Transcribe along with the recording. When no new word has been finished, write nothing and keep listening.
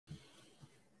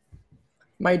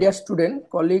My dear student,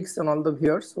 colleagues, and all the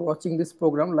viewers watching this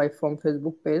program live from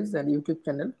Facebook page and YouTube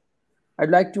channel,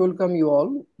 I'd like to welcome you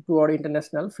all to our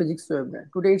International Physics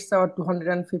webinar. Today it's our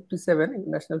 257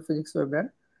 International Physics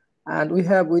webinar, and we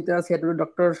have with us here today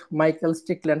Dr. Michael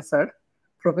Strickland, sir,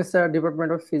 Professor,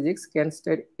 Department of Physics, Kent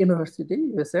State University,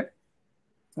 USA.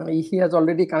 He has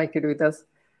already connected with us.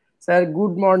 Sir,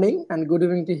 good morning and good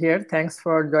evening to here. Thanks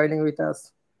for joining with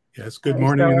us. Yes, good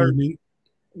morning and evening.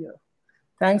 Yeah.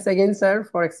 Thanks again, sir,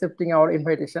 for accepting our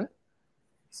invitation.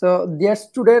 So, dear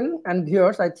student and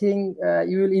viewers, I think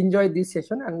you will enjoy this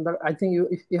session, and I think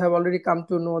if you have already come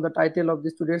to know the title of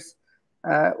the today's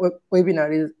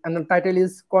webinar and the title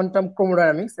is Quantum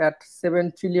Chromodynamics at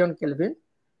 7 trillion Kelvin,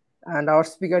 and our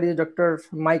speaker is Dr.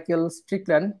 Michael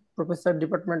Strickland, Professor,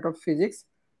 Department of Physics,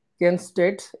 Kent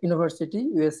State University,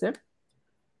 USA.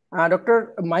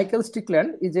 Dr. Michael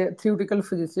Strickland is a theoretical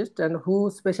physicist and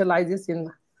who specializes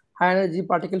in high energy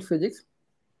particle physics,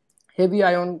 heavy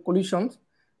ion collisions,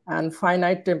 and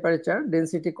finite temperature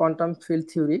density quantum field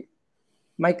theory.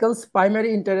 Michael's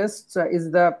primary interest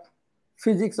is the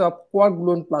physics of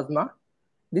quark-gluon plasma.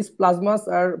 These plasmas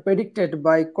are predicted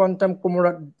by quantum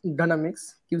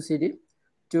chromodynamics (QCD)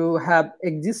 to have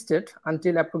existed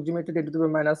until approximately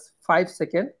 10⁻⁵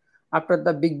 seconds after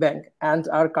the Big Bang, and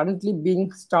are currently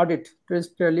being studied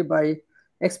terrestrially by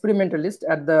experimentalists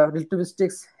at the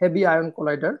relativistics heavy ion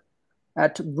collider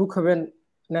at Brookhaven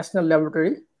National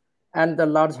Laboratory and the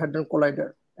Large Hadron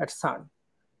Collider at CERN.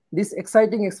 These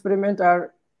exciting experiments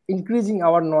are increasing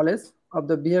our knowledge of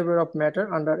the behavior of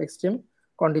matter under extreme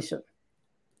conditions.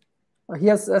 He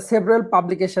has several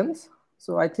publications,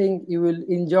 so I think you will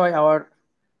enjoy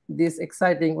this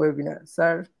exciting webinar.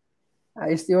 Sir,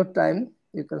 it's your time.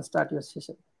 You can start your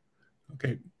session.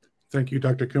 Okay. Thank you,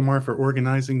 Dr. Kumar, for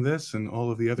organizing this and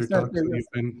all of the other talks that you've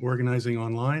been organizing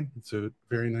online. It's a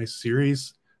very nice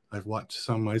series. I've watched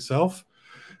some myself,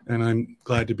 and I'm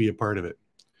glad to be a part of it.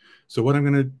 So what I'm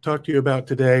going to talk to you about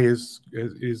today is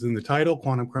in the title,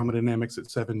 Quantum Chromodynamics at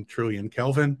 7 trillion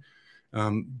Kelvin.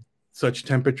 Such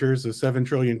temperatures of 7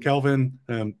 trillion Kelvin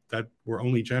that were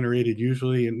only generated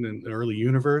usually in the early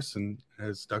universe. And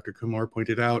as Dr. Kumar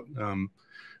pointed out,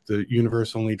 the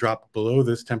universe only dropped below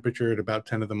this temperature at about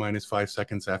 10⁻⁵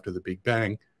 seconds after the Big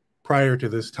Bang. Prior to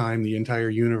this time, the entire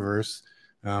universe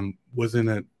was in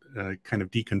a kind of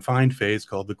deconfined phase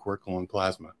called the quark-gluon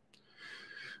plasma.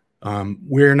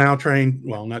 We're now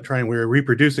we're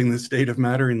reproducing this state of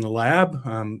matter in the lab.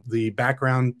 The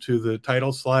background to the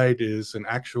title slide is an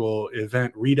actual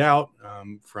event readout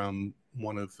from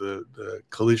one of the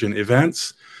collision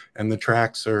events, and the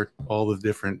tracks are all the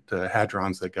different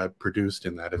hadrons that got produced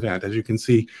in that event. As you can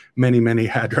see, many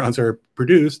hadrons are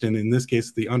produced, and in this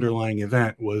case, the underlying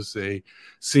event was a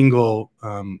single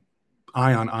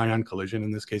ion-ion collision,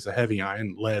 in this case, a heavy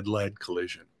ion lead-lead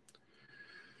collision.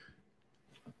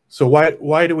 So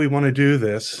why do we want to do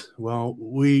this? Well,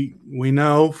 we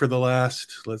know for the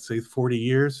last, let's say, 40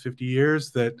 years, 50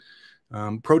 years, that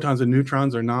protons and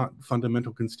neutrons are not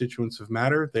fundamental constituents of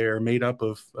matter. They are made up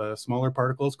of smaller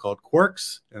particles called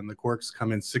quarks, and the quarks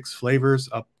come in 6 flavors: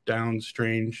 up, down,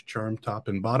 strange, charm, top,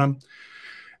 and bottom.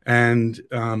 And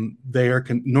they are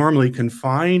normally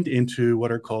confined into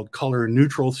what are called color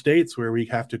neutral states, where we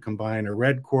have to combine a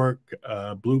red quark,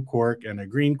 a blue quark, and a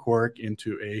green quark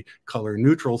into a color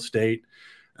neutral state.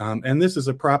 And this is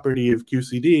a property of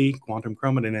QCD, quantum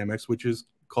chromodynamics, which is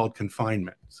called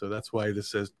confinement. So that's why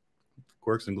this says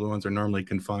quarks and gluons are normally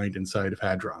confined inside of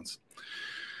hadrons.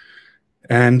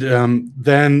 And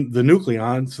then the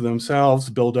nucleons themselves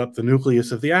build up the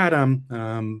nucleus of the atom.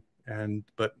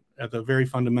 But at the very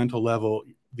fundamental level,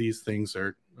 these things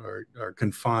are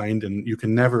confined, and you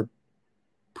can never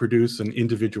produce an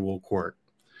individual quark.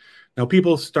 Now,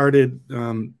 people started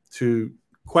to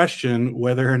question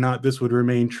whether or not this would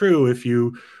remain true if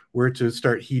you were to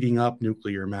start heating up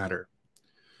nuclear matter.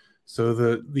 So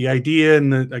the idea in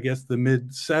the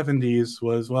mid-70s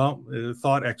was, well, a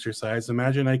thought exercise.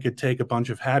 Imagine I could take a bunch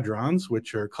of hadrons,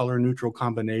 which are color neutral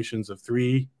combinations of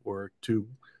 3 or 2,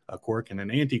 a quark and an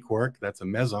antiquark, that's a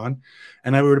meson,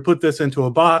 and I were to put this into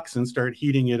a box and start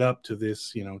heating it up to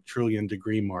this, trillion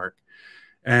degree mark.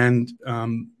 And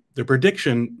the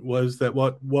prediction was that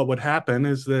what would happen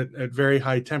is that at very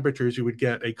high temperatures, you would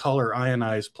get a color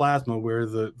ionized plasma where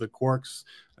the quarks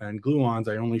and gluons,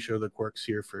 I only show the quarks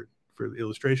here for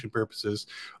illustration purposes,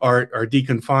 are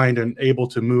deconfined and able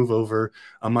to move over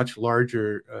a much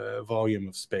larger volume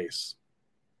of space.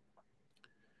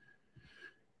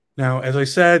 Now, as I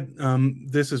said,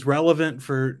 this is relevant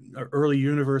for early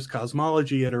universe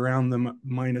cosmology at around the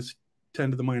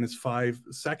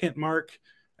 -10⁻⁵ second mark.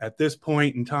 At this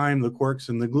point in time, the quarks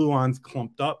and the gluons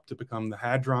clumped up to become the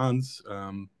hadrons,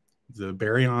 the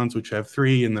baryons, which have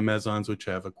 3, and the mesons, which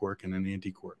have a quark and an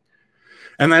antiquark.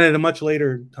 And then at a much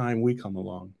later time, we come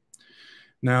along.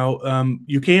 Now,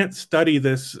 you can't study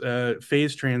this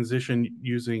phase transition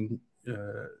using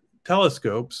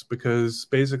telescopes, because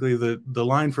basically the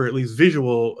line for at least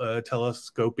visual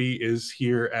telescopy is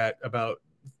here at about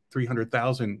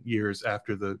 300,000 years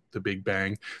after the Big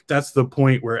Bang. That's the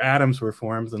point where atoms were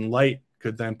formed and light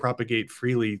could then propagate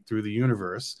freely through the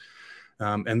universe.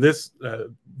 And this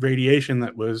radiation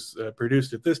that was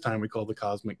produced at this time, we call the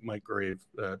cosmic microwave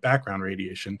background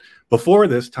radiation. Before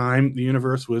this time, the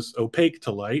universe was opaque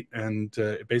to light, and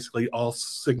basically all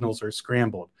signals are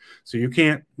scrambled. So you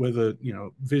can't, with a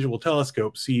visual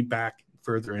telescope, see back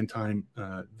further in time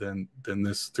than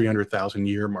this 300,000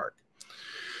 year mark.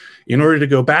 In order to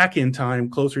go back in time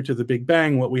closer to the Big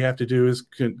Bang, what we have to do is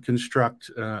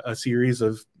construct a series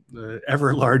of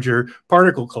ever larger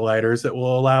particle colliders that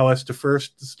will allow us to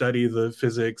first study the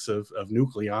physics of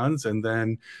nucleons, and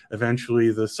then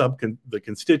eventually the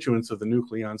constituents of the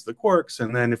nucleons, the quarks.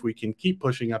 And then if we can keep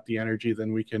pushing up the energy,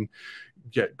 then we can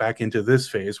get back into this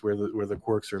phase where the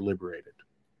quarks are liberated.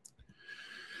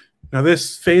 Now,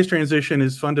 this phase transition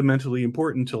is fundamentally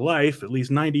important to life. At least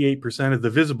 98% of the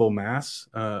visible mass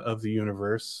of the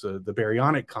universe, the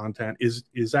baryonic content,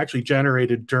 is actually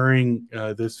generated during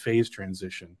this phase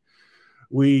transition.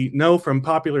 We know from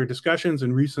popular discussions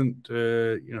and recent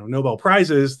Nobel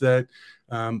Prizes that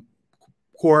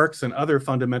quarks and other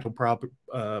fundamental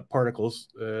particles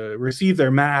receive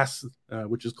their mass,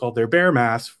 which is called their bare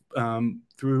mass,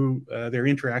 through their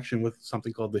interaction with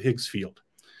something called the Higgs field.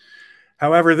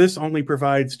 However, this only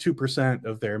provides 2%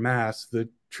 of their mass. The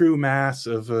true mass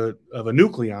of a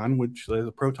nucleon, which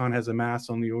the proton has a mass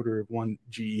on the order of 1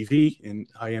 GeV in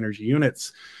high energy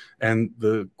units, and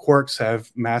the quarks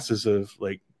have masses of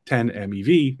like 10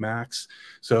 MeV max.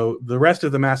 So the rest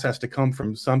of the mass has to come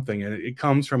from something, and it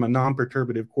comes from a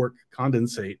non-perturbative quark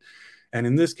condensate. And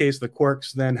in this case, the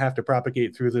quarks then have to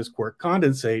propagate through this quark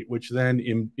condensate, which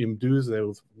then imbues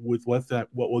those with what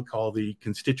we'll call the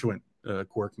constituent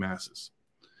quark masses.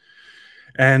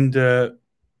 And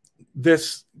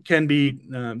this can be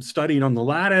studied on the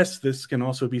lattice. This can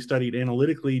also be studied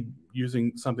analytically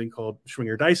using something called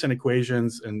Schwinger-Dyson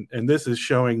equations. And this is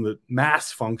showing the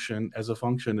mass function as a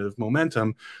function of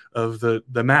momentum of the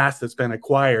mass that's been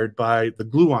acquired by the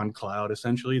gluon cloud,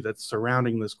 essentially, that's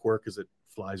surrounding this quark as it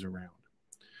flies around.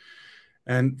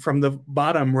 And from the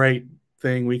bottom right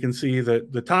thing, we can see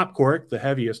that the top quark, the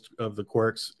heaviest of the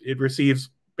quarks, it receives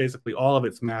basically all of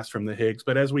its mass from the Higgs.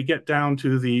 But as we get down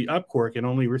to the up quark, it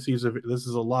only receives, this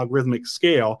is a logarithmic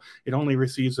scale, it only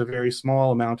receives a very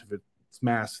small amount of its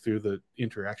mass through the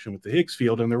interaction with the Higgs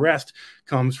field, and the rest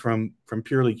comes from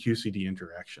purely QCD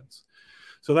interactions.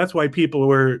 So that's why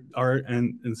people are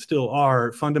and still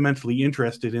are fundamentally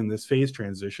interested in this phase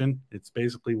transition. It's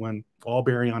basically when all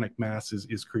baryonic mass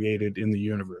is created in the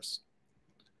universe.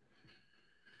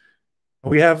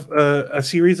 We have a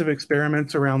series of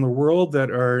experiments around the world that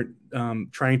are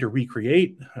trying to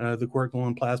recreate the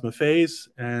quark-gluon plasma phase,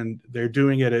 and they're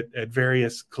doing it at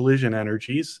various collision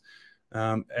energies.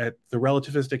 At the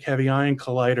Relativistic Heavy Ion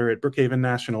Collider at Brookhaven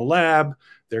National Lab,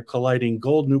 they're colliding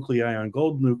gold nuclei on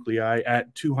gold nuclei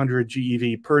at 200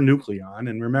 GeV per nucleon.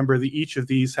 And remember that each of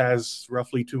these has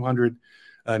roughly 200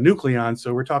 nucleons,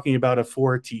 so we're talking about a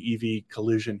 4 TeV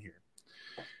collision here.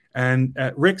 And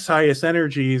at Rick's highest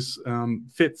energies,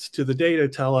 fits to the data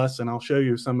tell us, and I'll show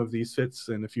you some of these fits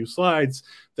in a few slides,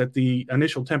 that the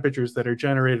initial temperatures that are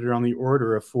generated are on the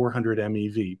order of 400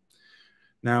 MeV.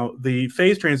 Now, the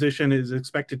phase transition is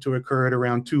expected to occur at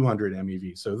around 200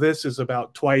 MeV. So this is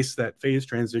about twice that phase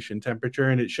transition temperature,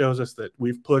 and it shows us that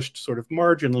we've pushed sort of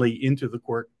marginally into the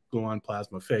quark-gluon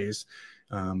plasma phase.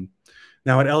 Now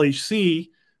at LHC,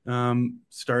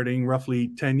 starting roughly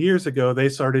 10 years ago, they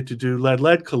started to do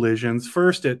lead-lead collisions,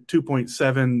 first at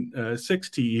 2.76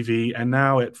 TeV and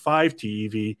now at 5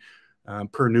 TeV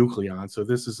per nucleon. So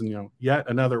this is yet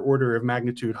another order of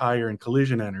magnitude higher in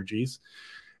collision energies.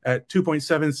 At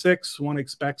 2.76, one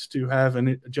expects to have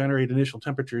generate initial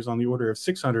temperatures on the order of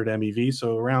 600 MeV,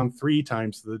 so around 3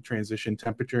 times the transition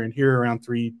temperature, and here around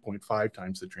 3.5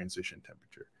 times the transition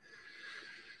temperature.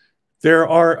 There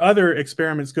are other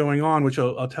experiments going on, which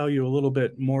I'll tell you a little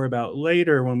bit more about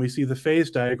later when we see the phase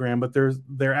diagram, but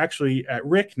they're actually at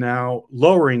RIC now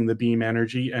lowering the beam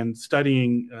energy and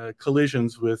studying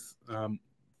collisions with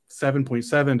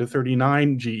 7.7 to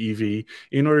 39 GeV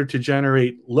in order to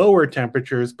generate lower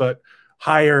temperatures but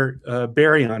higher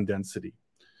baryon density.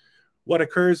 what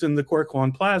occurs in the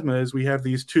quark-gluon plasma is we have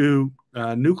these two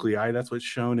nuclei. That's what's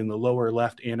shown in the lower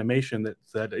left animation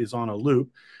that is on a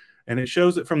loop. And it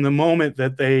shows it from the moment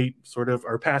that they sort of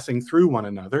are passing through one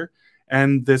another.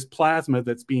 And this plasma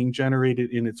that's being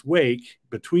generated in its wake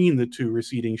between the two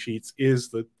receding sheets is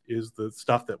the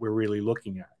stuff that we're really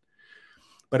looking at.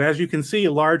 But as you can see,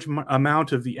 a large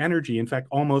amount of the energy, in fact,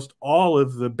 almost all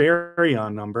of the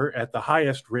baryon number at the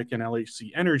highest RIC and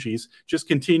LHC energies just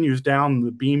continues down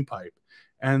the beam pipe.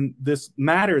 And this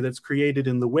matter that's created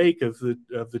in the wake of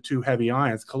the two heavy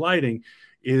ions colliding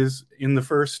is, in the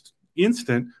first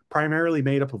instant, primarily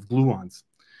made up of gluons.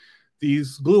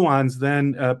 These gluons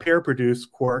then pair produce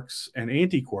quarks and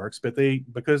antiquarks, but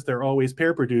because they're always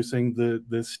pair producing,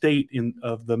 the state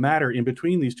of the matter in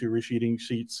between these two receding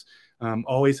sheets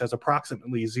always has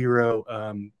approximately 0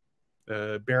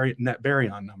 net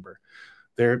baryon number.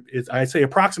 I say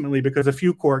approximately because a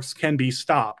few quarks can be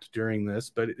stopped during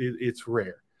this, but it's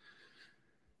rare.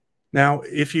 Now,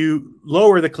 if you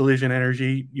lower the collision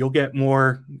energy, you'll get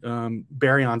more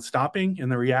baryon stopping in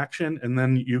the reaction, and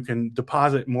then you can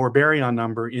deposit more baryon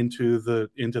number into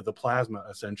the plasma,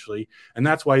 essentially. And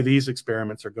that's why these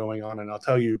experiments are going on, and I'll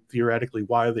tell you theoretically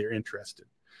why they're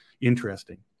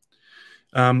interesting.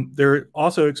 There are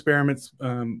also experiments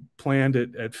planned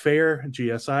at FAIR,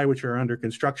 GSI, which are under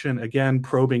construction, again,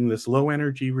 probing this low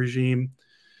energy regime,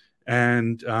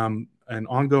 and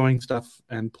ongoing stuff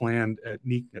and planned at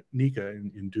NICA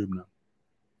in Dubna.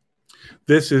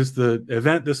 This is the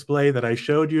event display that I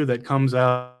showed you that comes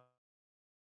out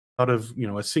of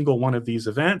a single one of these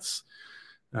events.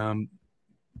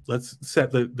 Let's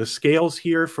set the scales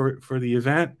here for the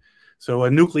event. So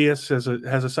a nucleus has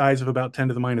a size of about 10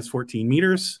 to the minus 14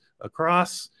 meters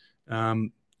across.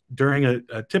 During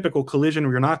a typical collision,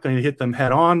 we're not going to hit them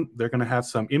head on. They're going to have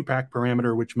some impact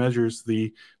parameter which measures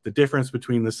the difference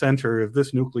between the center of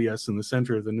this nucleus and the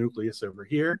center of the nucleus over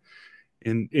here.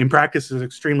 In practice, it's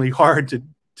extremely hard to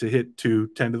hit two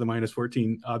 10 to the minus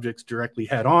 14 objects directly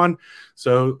head on.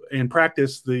 So in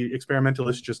practice, the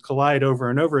experimentalists just collide over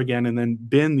and over again and then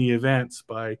bin the events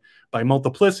by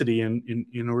multiplicity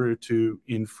in order to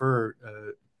infer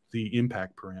the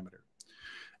impact parameter.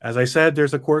 As I said,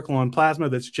 there's a quark-gluon plasma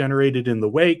that's generated in the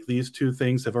wake. These two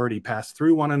things have already passed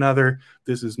through one another.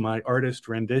 This is my artist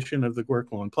rendition of the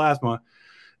quark-gluon plasma.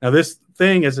 Now this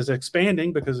thing, as it's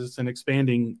expanding, because it's an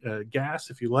expanding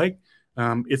gas, if you like,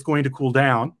 it's going to cool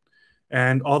down.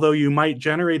 And although you might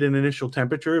generate an initial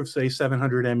temperature of, say,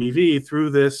 700 MeV through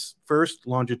this first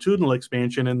longitudinal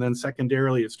expansion, and then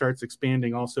secondarily it starts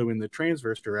expanding also in the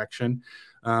transverse direction,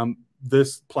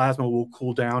 this plasma will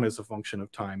cool down as a function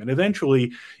of time. And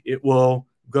eventually it will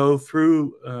go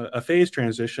through a phase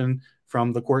transition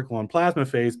from the quark-gluon plasma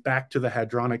phase back to the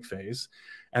hadronic phase.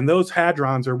 And those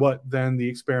hadrons are what then the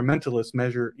experimentalists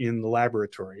measure in the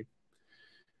laboratory.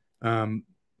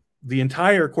 The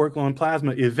entire quark-gluon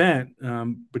plasma event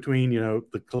between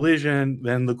the collision,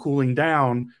 then the cooling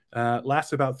down,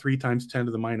 lasts about 3 times 10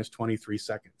 to the minus 23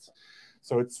 seconds.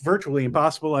 So it's virtually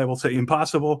impossible, I will say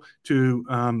impossible,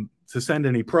 to send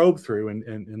any probe through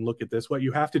and look at this. What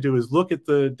you have to do is look at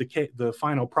the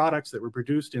final products that were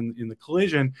produced in the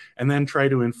collision, and then try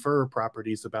to infer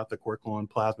properties about the quark-gluon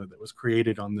plasma that was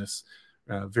created on this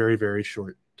very, very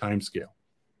short time scale.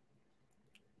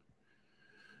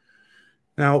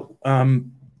 Now,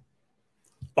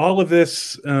 all of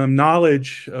this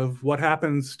knowledge of what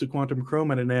happens to quantum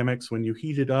chromodynamics when you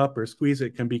heat it up or squeeze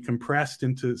it can be compressed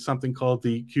into something called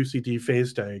the QCD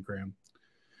phase diagram.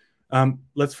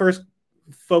 Let's first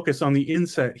focus on the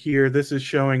inset here. This is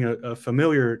showing a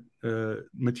familiar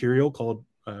material called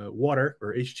water,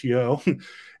 or H2O,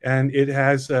 and it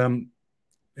has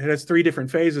 3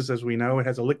 different phases, as we know. It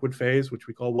has a liquid phase, which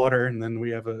we call water, and then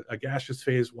we have a gaseous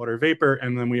phase, water vapor,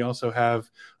 and then we also have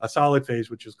a solid phase,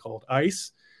 which is called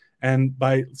ice. And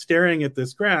by staring at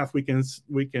this graph, we can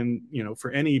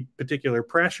for any particular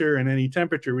pressure and any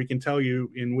temperature, we can tell you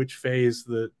in which phase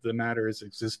the matter is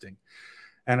existing.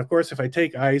 And of course, if I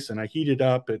take ice and I heat it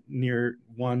up at near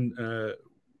one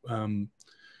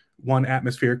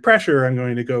atmospheric pressure, I'm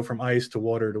going to go from ice to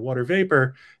water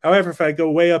vapor. However, if I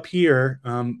go way up here,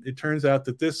 it turns out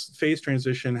that this phase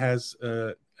transition has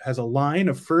a line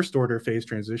of first order phase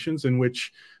transitions in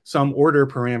which some order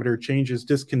parameter changes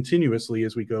discontinuously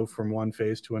as we go from one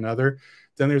phase to another.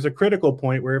 Then there's a critical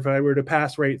point where if I were to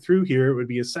pass right through here, it would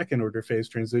be a second order phase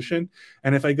transition.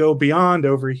 And if I go beyond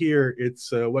over here,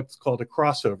 it's what's called a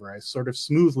crossover. I sort of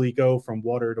smoothly go from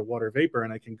water to water vapor,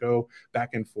 and I can go back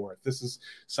and forth. This is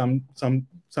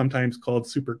sometimes called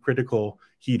supercritical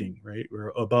heating, right? We're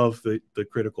above the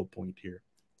critical point here.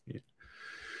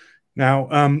 Now,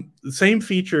 the same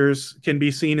features can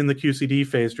be seen in the QCD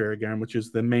phase diagram, which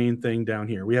is the main thing down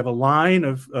here. We have a line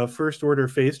of first-order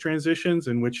phase transitions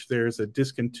in which there's a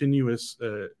discontinuous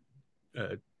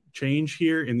change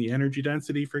here in the energy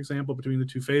density, for example, between the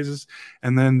two phases.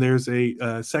 And then there's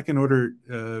a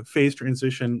second-order phase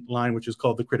transition line, which is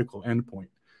called the critical endpoint.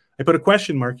 I put a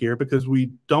question mark here because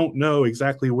we don't know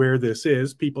exactly where this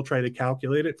is. People try to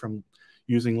calculate it from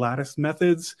using lattice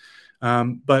methods.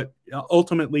 But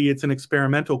ultimately, it's an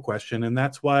experimental question, and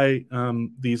that's why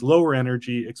these lower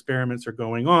energy experiments are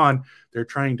going on. They're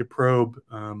trying to probe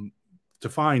to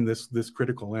find this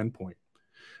critical endpoint.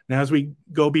 Now, as we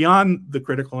go beyond the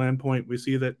critical endpoint, we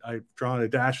see that I've drawn a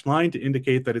dashed line to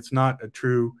indicate that it's not a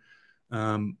true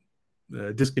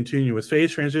discontinuous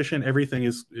phase transition. Everything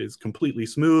is completely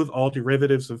smooth. All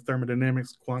derivatives of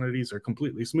thermodynamics quantities are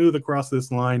completely smooth across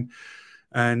this line.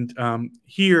 And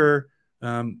here,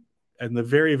 and the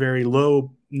very, very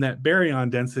low net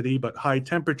baryon density, but high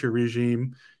temperature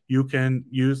regime, you can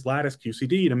use lattice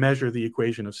QCD to measure the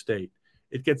equation of state.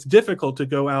 It gets difficult to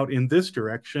go out in this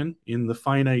direction, in the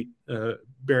finite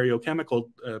baryochemical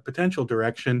potential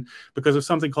direction, because of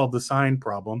something called the sign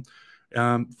problem.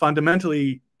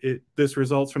 Fundamentally, this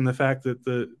results from the fact that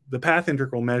the path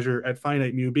integral measure at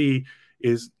finite mu b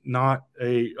is not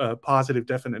a positive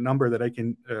definite number that I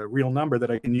can, real number that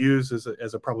I can use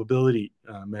as a probability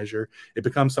measure. It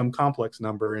becomes some complex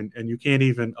number, and you can't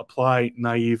even apply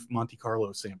naive Monte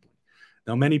Carlo sampling.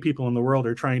 Now, many people in the world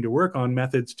are trying to work on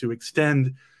methods to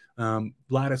extend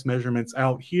lattice measurements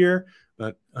out here,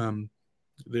 but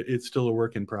it's still a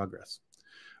work in progress.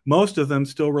 Most of them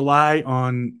still rely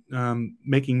on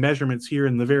making measurements here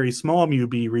in the very small mu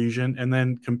b region and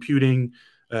then computing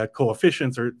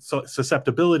coefficients or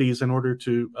susceptibilities in order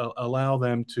to allow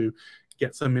them to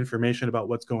get some information about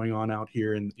what's going on out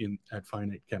here at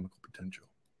finite chemical potential.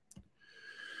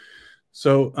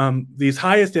 So these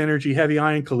highest energy heavy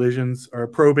ion collisions are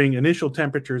probing initial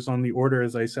temperatures on the order,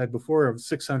 as I said before, of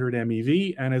 600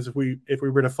 MeV. And if we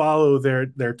were to follow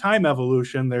their time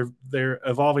evolution, they're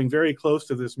evolving very close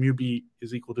to this mu b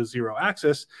is equal to 0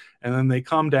 axis, and then they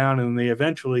come down and they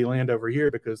eventually land over here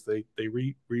because they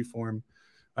reform.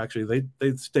 Actually,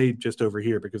 they stay just over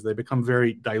here because they become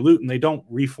very dilute and they don't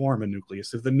reform a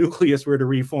nucleus. If the nucleus were to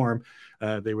reform,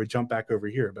 they would jump back over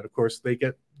here. But of course, they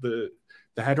get the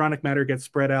hadronic matter gets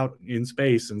spread out in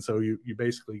space, and so you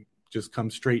basically just come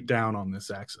straight down on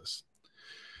this axis.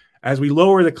 As we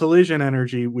lower the collision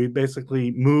energy, we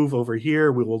basically move over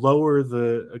here. We will lower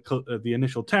the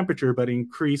initial temperature, but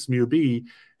increase mu b.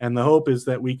 And the hope is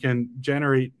that we can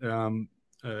generate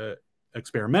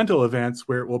experimental events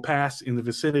where it will pass in the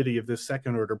vicinity of this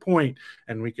second order point,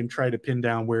 and we can try to pin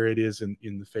down where it is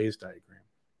in the phase diagram.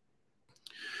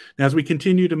 Now, as we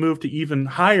continue to move to even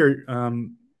higher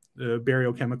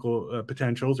baryochemical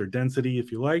potentials, or density,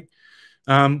 if you like,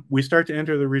 we start to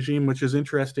enter the regime which is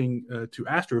interesting to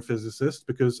astrophysicists,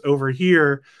 because over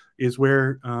here is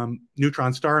where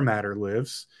neutron star matter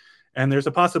lives. And there's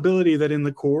a possibility that in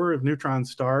the core of neutron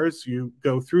stars, you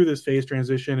go through this phase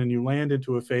transition and you land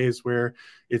into a phase where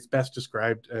it's best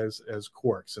described as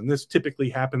quarks. And this typically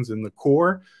happens in the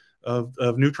core of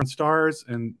neutron stars.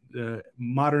 And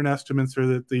modern estimates are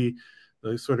that the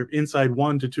sort of inside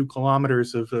 1 to 2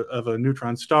 kilometers of a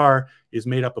neutron star is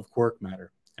made up of quark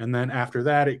matter. And then after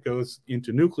that, it goes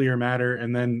into nuclear matter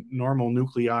and then normal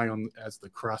nuclei as the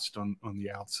crust on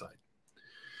the outside.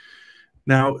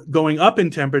 Now, going up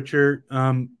in temperature,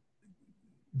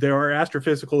 there are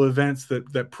astrophysical events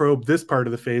that probe this part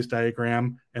of the phase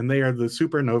diagram, and they are the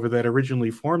supernova that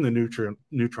originally formed the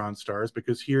neutron stars,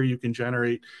 because here you can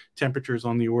generate temperatures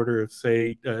on the order of,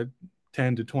 say,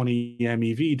 10 to 20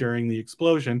 MeV during the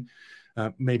explosion,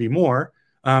 maybe more.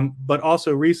 But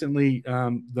also recently,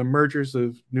 the mergers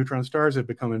of neutron stars have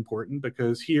become important,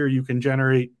 because here you can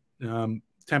generate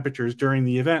temperatures during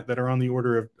the event that are on the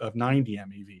order of 90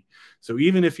 MeV. So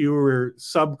even if you were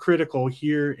subcritical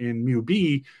here in mu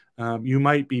b, you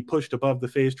might be pushed above the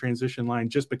phase transition line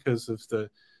just because of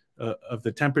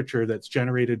the temperature that's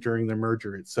generated during the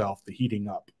merger itself, the heating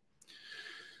up.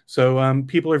 So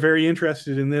people are very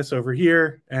interested in this over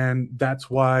here, and that's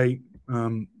why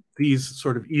these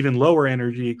sort of even lower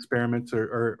energy experiments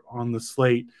are on the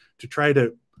slate to try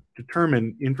to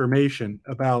determine information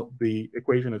about the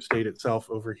equation of state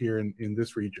itself over here in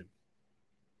this region.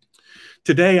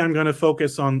 Today, I'm going to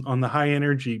focus on the high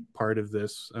energy part of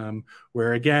this,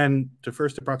 where again, to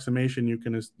first approximation, you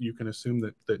can assume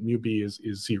that mu b is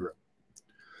 0.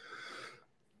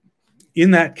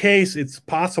 In that case, it's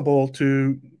possible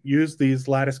to use these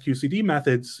lattice QCD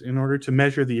methods in order to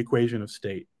measure the equation of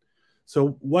state.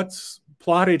 So what's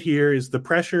plotted here is the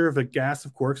pressure of a gas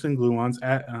of quarks and gluons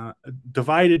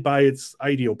divided by its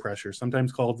ideal pressure,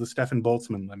 sometimes called the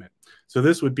Stefan-Boltzmann limit. So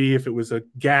this would be if it was a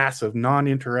gas of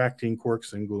non-interacting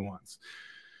quarks and gluons.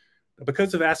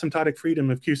 Because of asymptotic freedom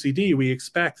of QCD, we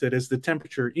expect that as the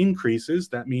temperature increases,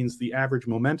 that means the average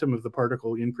momentum of the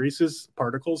particles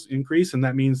increase, and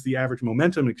that means the average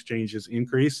momentum exchanges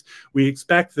increase. We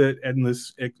expect that in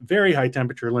this very high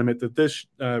temperature limit that this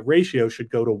ratio should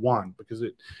go to 1 because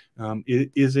it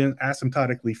is an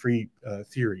asymptotically free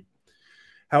theory.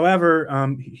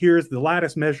 However, here's the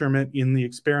lattice measurement in the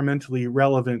experimentally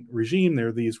relevant regime. There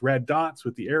are these red dots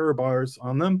with the error bars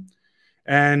on them.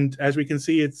 And as we can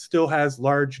see, it still has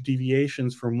large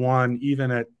deviations from 1, even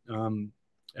at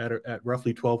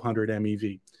roughly 1200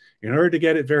 MeV. In order to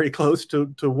get it very close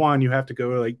to 1, you have to go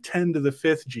like 10 to the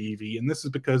 5th GeV. And this is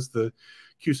because the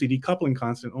QCD coupling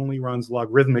constant only runs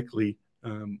logarithmically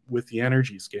with the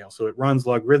energy scale. So it runs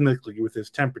logarithmically with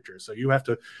this temperature. So you have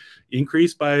to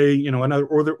increase by another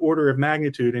order of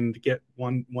magnitude and to get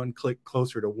one click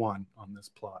closer to 1 on this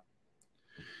plot.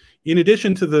 In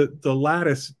addition to the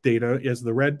lattice data as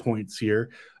the red points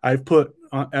here, I've put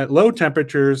at low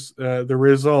temperatures the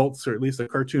results, or at least a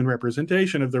cartoon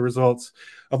representation of the results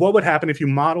of what would happen if you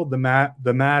modeled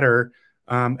the matter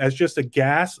as just a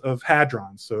gas of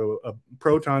hadrons. So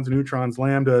protons, neutrons,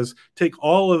 lambdas, take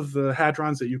all of the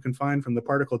hadrons that you can find from the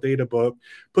particle data book,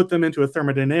 put them into a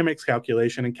thermodynamics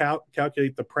calculation and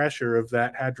calculate the pressure of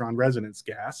that hadron resonance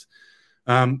gas.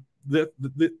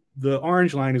 The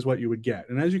orange line is what you would get.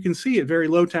 And as you can see at very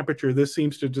low temperature, this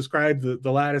seems to describe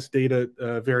the lattice data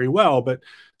very well. But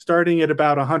starting at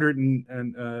about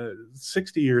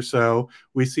 160 or so,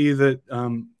 we see that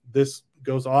this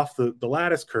goes off the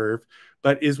lattice curve,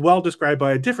 but is well described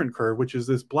by a different curve, which is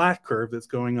this black curve that's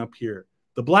going up here.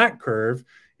 The black curve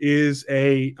is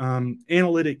a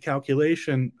analytic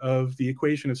calculation of the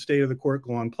equation of state of the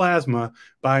quark-gluon plasma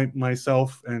by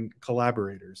myself and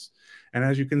collaborators. And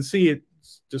as you can see, it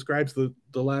describes the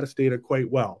lattice data quite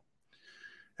well.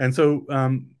 And so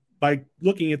by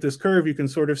looking at this curve, you can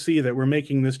sort of see that we're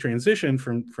making this transition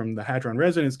from the hadron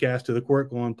resonance gas to the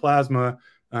quark-gluon plasma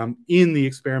in the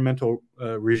experimental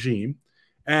regime.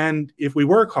 And if we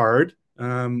work hard,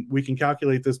 we can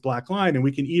calculate this black line, and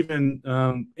we can even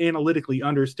analytically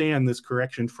understand this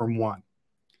correction from 1.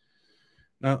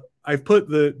 Now, I've put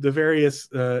the various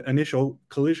initial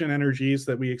collision energies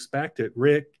that we expect at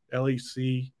RIC,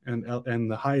 LHC,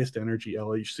 and the highest energy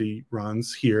LHC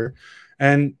runs here.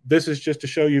 And this is just to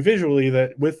show you visually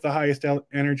that with the highest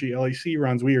energy LHC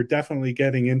runs, we are definitely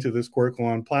getting into this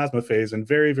quark-gluon plasma phase and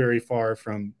very, very far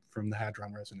from the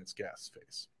hadron resonance gas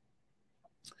phase.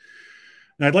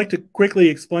 And I'd like to quickly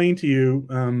explain to you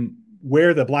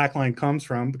where the black line comes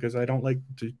from, because I don't like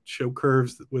to show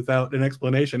curves without an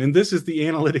explanation. And this is the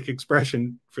analytic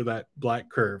expression for that black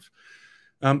curve.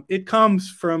 It comes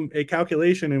from a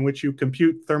calculation in which you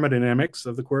compute thermodynamics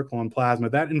of the quark-gluon plasma.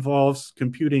 That involves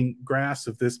computing graphs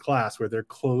of this class where they're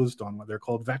closed on what they're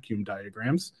called vacuum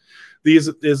diagrams. These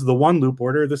is the 1-loop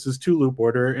order, this is 2-loop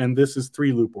order, and this is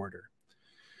 3-loop order.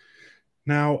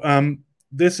 Now,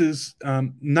 this is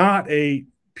not a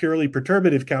purely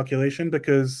perturbative calculation,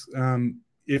 because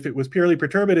if it was purely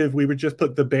perturbative, we would just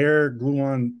put the bare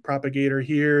gluon propagator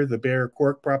here, the bare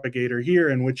quark propagator here,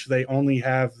 in which they only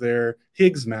have their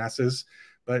Higgs masses.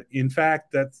 But in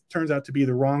fact, that turns out to be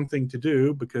the wrong thing to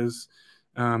do, because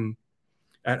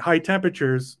at high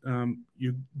temperatures,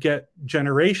 you get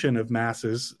generation of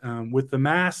masses with the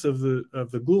mass of the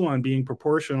gluon being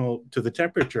proportional to the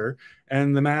temperature,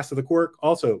 and the mass of the quark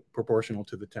also proportional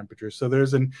to the temperature. So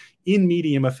there's an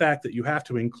in-medium effect that you have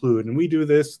to include. And we do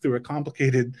this through a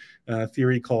complicated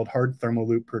theory called hard thermal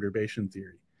loop perturbation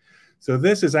theory. So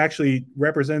this is actually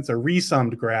represents a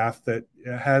resummed graph that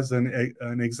has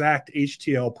an exact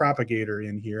HTL propagator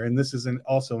in here. And this is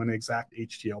also an exact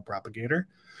HTL propagator.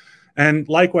 And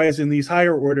likewise, in these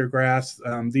higher order graphs,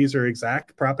 these are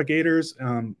exact propagators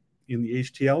in the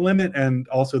HTL limit, and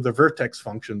also the vertex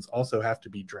functions also have to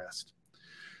be dressed.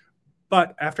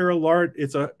 But after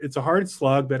it's a hard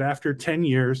slug, but after 10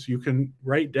 years, you can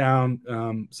write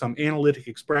down some analytic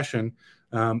expression.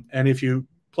 And if you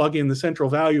plug in the central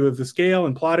value of the scale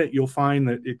and plot it, you'll find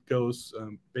that it goes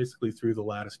basically through the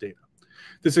lattice data.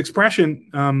 This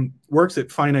expression works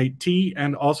at finite t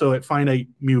and also at finite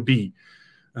mu b.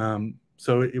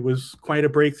 So it was quite a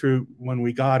breakthrough when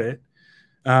we got it.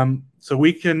 So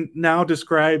we can now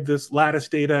describe this lattice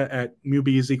data at mu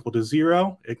b is equal to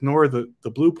 0. Ignore the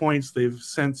blue points. They've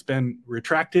since been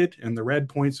retracted, and the red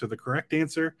points are the correct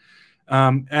answer.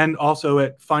 And also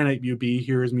at finite mu b,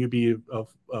 here is mu b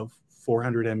of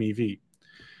 400 MeV.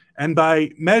 And by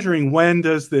measuring when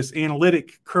does this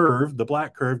analytic curve, the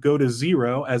black curve, go to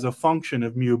 0 as a function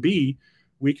of mu b,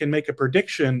 we can make a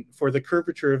prediction for the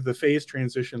curvature of the phase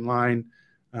transition line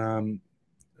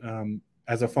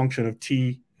as a function of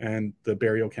t and the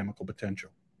baryochemical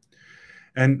potential.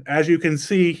 And as you can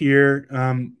see here,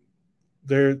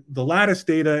 the lattice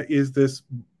data is this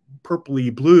purpley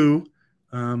blue,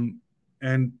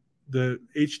 and the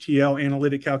HTL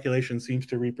analytic calculation seems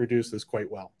to reproduce this quite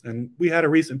well. And we had a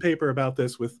recent paper about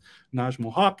this with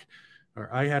Najmul Haq, or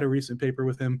I had a recent paper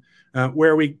with him,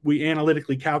 where we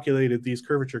analytically calculated these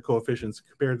curvature coefficients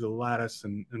compared to the lattice,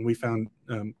 and we found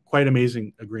quite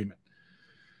amazing agreement.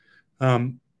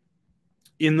 At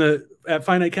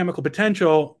finite chemical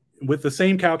potential, with the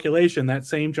same calculation, that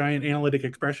same giant analytic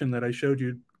expression that I showed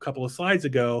you a couple of slides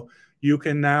ago, you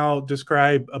can now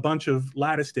describe a bunch of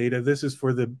lattice data. This is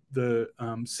for the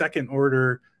second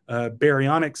order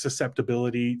baryonic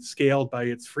susceptibility scaled by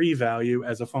its free value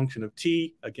as a function of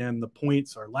t. Again, the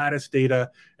points are lattice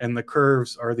data, and the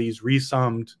curves are these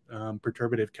resummed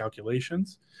perturbative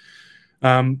calculations.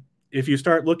 If you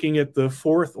start looking at the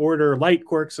fourth order light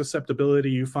quark susceptibility,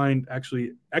 you find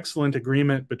actually excellent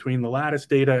agreement between the lattice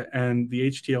data and the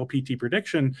HTL-PT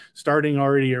prediction, starting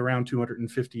already around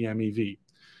 250 MeV.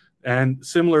 And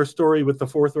similar story with the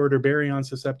fourth order baryon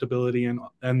susceptibility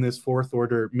and this fourth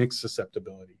order mixed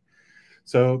susceptibility.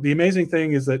 So the amazing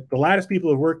thing is that the lattice people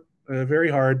have worked very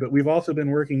hard, but we've also been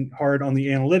working hard on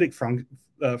the analytic front,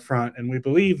 and we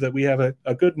believe that we have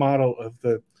a good model of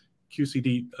the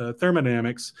QCD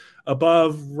thermodynamics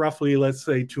above roughly, let's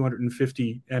say,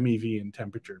 250 MeV in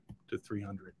temperature to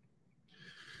 300.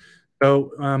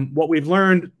 So what we've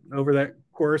learned over that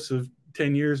course of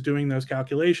 10 years doing those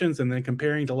calculations and then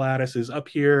comparing to lattice is up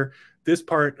here. This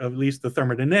part of at least the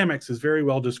thermodynamics is very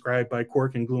well described by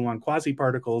quark and gluon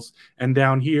quasiparticles, and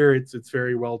down here it's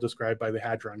very well described by the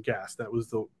hadron gas. That was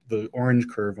the orange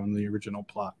curve on the original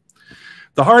plot.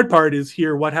 The hard part is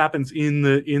here what happens in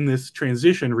this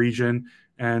transition region,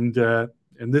 and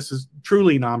this is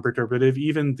truly non-perturbative.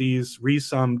 Even these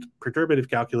resummed perturbative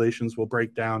calculations will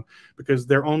break down because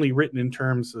they're only written in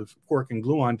terms of quark and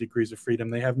gluon degrees of freedom.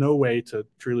 They have no way to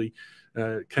truly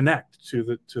connect to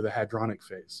the hadronic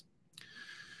phase.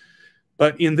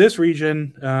 But in this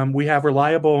region, we have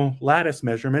reliable lattice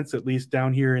measurements, at least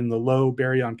down here in the low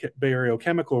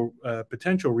baryochemical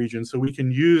potential region, so we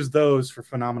can use those for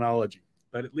phenomenology.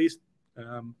 But at least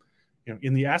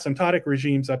in the asymptotic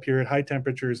regimes up here at high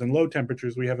temperatures and low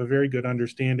temperatures, we have a very good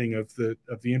understanding of the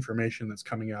information that's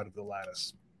coming out of the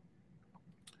lattice.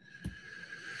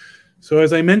 So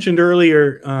as I mentioned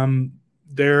earlier,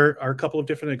 there are a couple of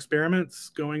different experiments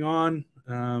going on.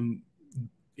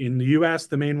 In the US,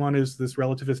 the main one is this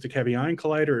relativistic heavy ion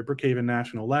collider at Brookhaven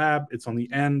National Lab. It's on the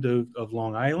end of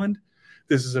Long Island.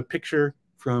 This is a picture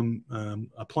from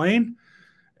a plane.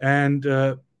 And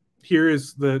here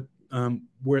is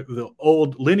where the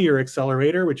old linear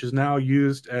accelerator, which is now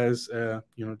used as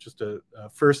just a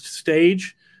first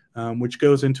stage, which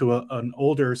goes into an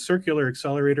older circular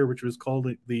accelerator, which was called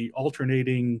the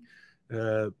alternating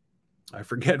I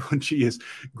forget what she is,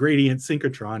 gradient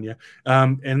synchrotron, yeah.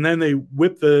 And then they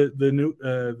whip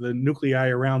the nuclei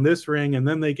around this ring, and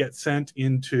then they get sent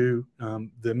into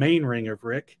the main ring of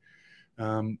RIC.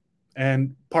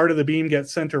 And part of the beam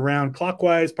gets sent around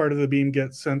clockwise, part of the beam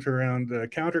gets sent around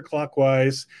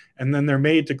counterclockwise, and then they're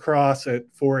made to cross at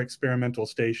 4 experimental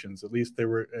stations. At least there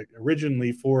were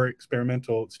originally 4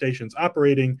 experimental stations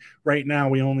operating. Right now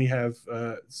we only have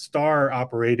STAR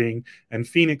operating, and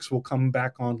Phoenix will come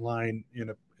back online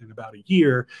in about a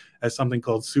year as something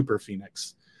called Super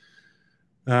Phoenix.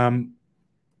 Then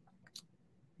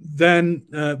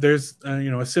there's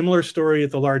a similar story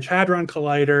at the Large Hadron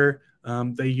Collider.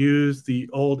 They use the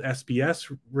old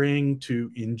SPS ring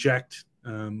to inject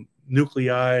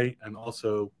nuclei and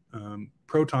also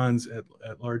protons at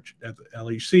the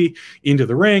LHC into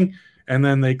the ring, and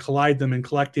then they collide them and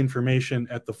collect information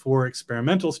at the 4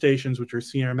 experimental stations, which are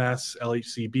CMS,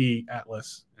 LHCb,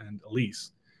 Atlas, and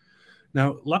ELISE.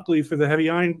 Now, luckily for the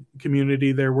heavy ion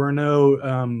community, there were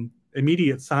no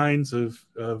immediate signs of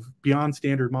beyond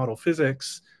standard model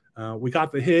physics. We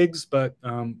got the Higgs, but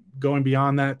going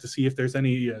beyond that to see if there's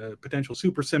any potential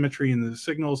supersymmetry in the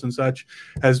signals and such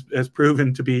has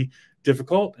proven to be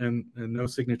difficult, and no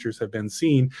signatures have been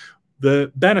seen.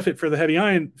 The benefit for the heavy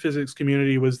ion physics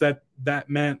community was that that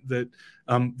meant that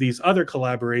these other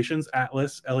collaborations,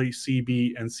 ATLAS,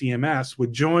 LHCb, and CMS,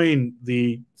 would join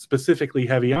the specifically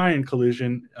heavy ion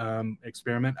collision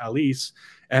experiment, ALICE,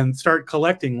 and start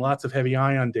collecting lots of heavy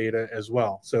ion data as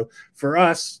well. So for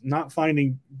us, not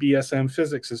finding BSM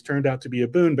physics has turned out to be a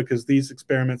boon, because these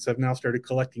experiments have now started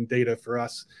collecting data for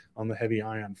us on the heavy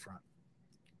ion front.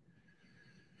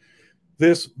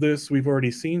 This we've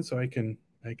already seen, so I can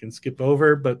skip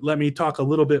over, but let me talk a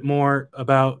little bit more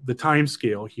about the time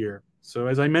scale here. So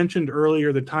as I mentioned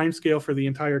earlier, the time scale for the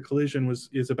entire collision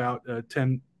is about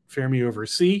 10 Fermi over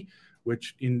C,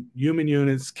 which in human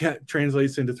units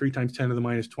translates into 3 ×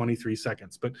 10⁻23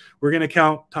 seconds. But we're going to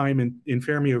count time in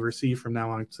Fermi over C from now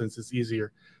on, since it's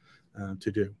easier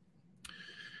to do.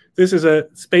 This is a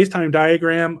space-time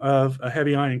diagram of a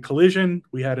heavy ion collision.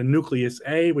 We had a nucleus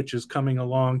A, which is coming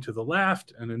along to the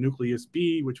left, and a nucleus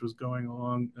B, which was going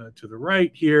along to the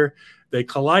right here. They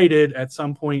collided at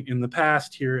some point in the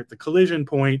past here at the collision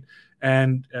point,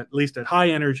 and at least at high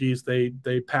energies,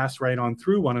 they pass right on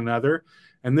through one another.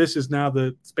 And this is now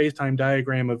the space-time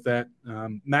diagram of that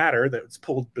matter that's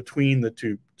pulled between the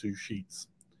two sheets.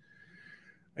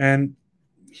 And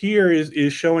here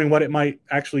is showing what it might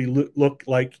actually look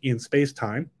like in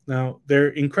space-time. Now, they're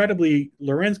incredibly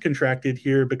Lorentz contracted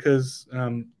here because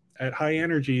at high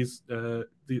energies, the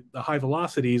high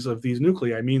velocities of these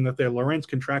nuclei mean that they're Lorentz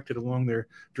contracted along their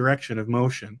direction of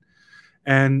motion.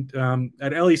 And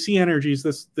at LEC energies,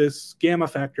 this gamma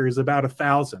factor is about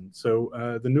 1,000.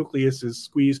 So the nucleus is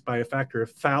squeezed by a factor of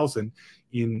 1,000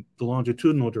 in the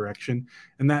longitudinal direction.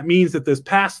 And that means that this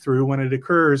pass-through, when it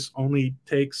occurs, only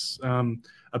takes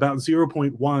about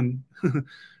 0.1,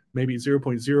 maybe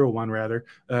 0.01 rather,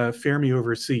 Fermi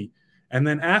over C. And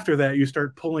then after that, you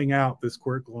start pulling out this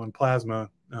quark-gluon plasma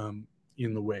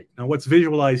in the wake. Now, what's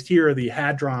visualized here are the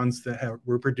hadrons that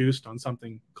were produced on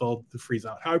something called the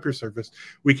freeze-out hypersurface.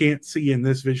 We can't see in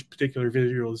this particular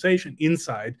visualization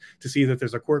inside to see that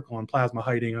there's a quark-gluon plasma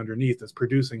hiding underneath that's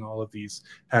producing all of these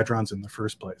hadrons in the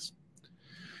first place.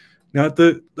 Now, at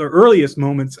the earliest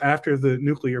moments after the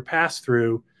nuclear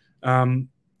pass-through,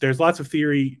 there's lots of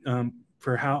theory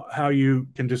for how you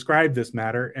can describe this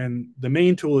matter, and the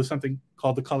main tool is something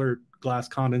called the colored glass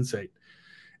condensate.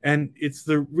 And it's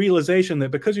the realization that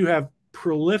because you have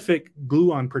prolific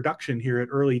gluon production here at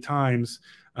early times,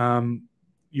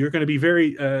 you're going to be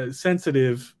very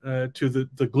sensitive to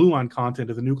the gluon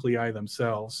content of the nuclei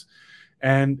themselves.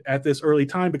 And at this early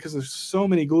time, because there's so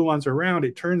many gluons around,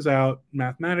 it turns out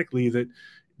mathematically that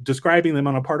describing them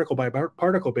on a particle by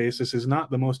particle basis is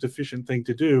not the most efficient thing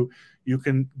to do. You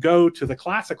can go to the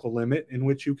classical limit, in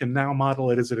which you can now model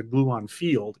it as a gluon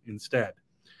field instead.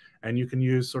 And you can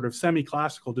use sort of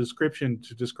semi-classical description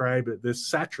to describe this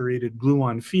saturated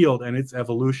gluon field and its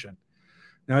evolution.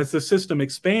 Now, as the system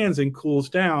expands and cools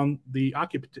down, the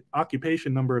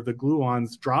occupation number of the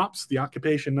gluons drops, the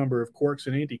occupation number of quarks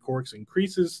and antiquarks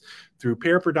increases through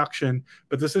pair production,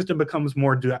 but the system becomes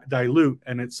more dilute,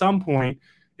 and at some point,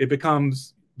 it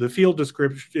becomes, the field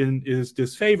description is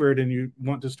disfavored, and you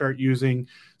want to start using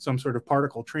some sort of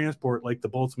particle transport like the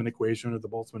Boltzmann equation or the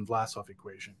Boltzmann-Vlasov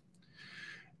equation.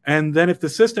 And then if the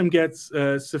system gets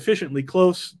sufficiently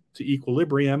close to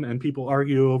equilibrium, and people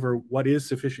argue over what is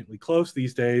sufficiently close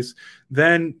these days,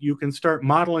 then you can start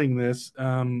modeling this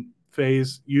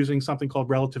phase using something called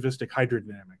relativistic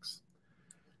hydrodynamics.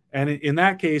 And in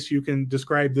that case, you can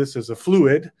describe this as a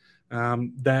fluid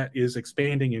that is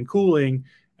expanding and cooling,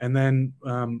 and then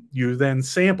you then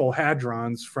sample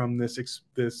hadrons from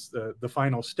the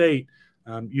final state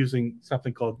using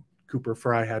something called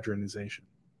Cooper-Frye hadronization.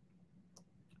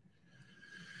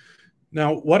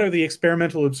 Now, what are the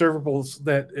experimental observables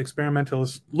that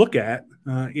experimentalists look at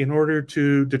in order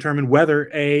to determine whether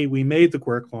A, we made the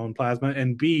quark-gluon plasma,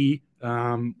 and B,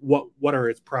 what are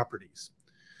its properties?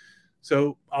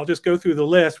 So I'll just go through the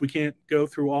list. We can't go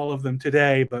through all of them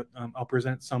today, but I'll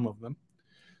present some of them.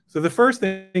 So the first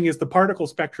thing is the particle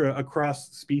spectra across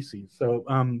species.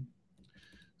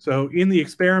 So in the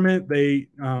experiment, they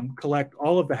collect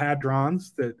all of the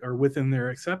hadrons that are within their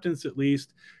acceptance at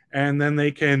least, and then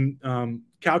they can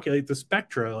calculate the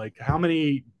spectra, like how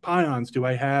many pions do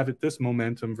I have at this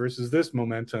momentum versus this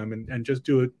momentum, and just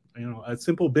do a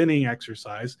simple binning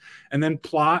exercise, and then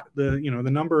plot the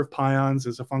number of pions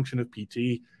as a function of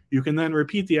PT. You can then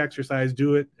repeat the exercise,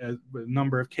 do it as a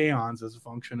number of kaons as a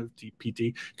function of PT.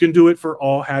 You can do it for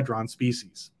all hadron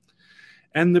species.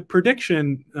 And the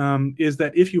prediction is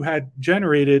that if you had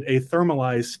generated a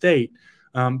thermalized state,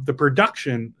 the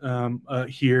production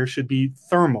here should be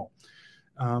thermal,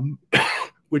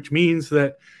 which means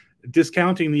that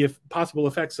discounting the possible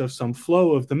effects of some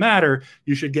flow of the matter,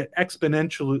 you should get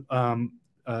exponential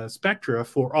spectra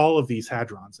for all of these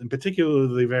hadrons, and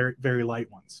particularly the very, very light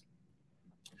ones.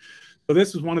 So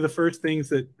this is one of the first things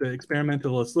that the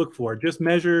experimentalists look for. Just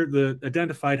measure the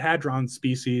identified hadron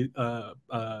species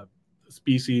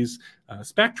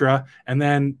spectra, and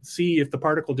then see if the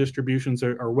particle distributions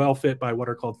are well fit by what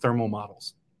are called thermal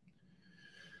models.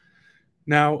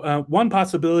 Now, one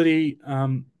possibility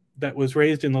that was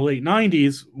raised in the late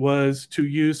 90s was to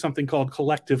use something called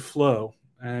collective flow.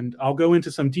 And I'll go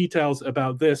into some details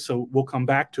about this, so we'll come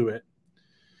back to it.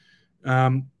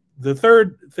 The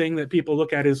third thing that people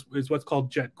look at is what's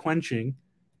called jet quenching.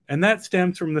 And that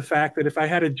stems from the fact that if I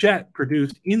had a jet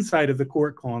produced inside of the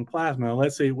quark gluon plasma,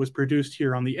 let's say it was produced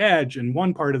here on the edge, and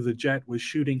one part of the jet was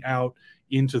shooting out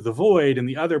into the void, and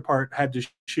the other part had to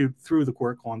shoot through the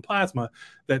quark gluon plasma,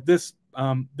 that this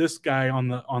guy on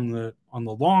the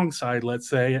long side, let's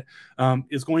say,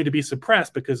 is going to be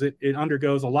suppressed because it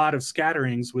undergoes a lot of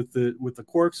scatterings with the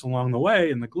quarks along the way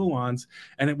and the gluons,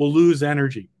 and it will lose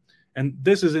energy. And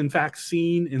this is in fact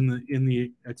seen in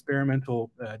the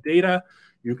experimental data.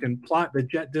 You can plot the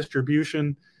jet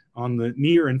distribution on the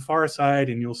near and far side,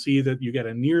 and you'll see that you get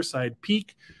a near side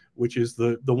peak, which is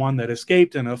the one that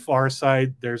escaped, and a far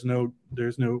side there's no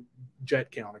jet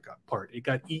counterpart. It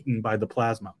got eaten by the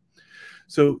plasma.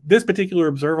 So this particular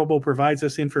observable provides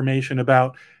us information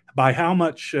about by how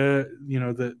much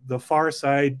the far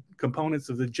side components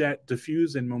of the jet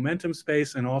diffuse in momentum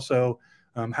space, and also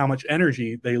how much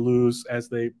energy they lose as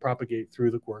they propagate through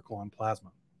the quark gluon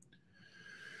plasma.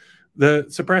 The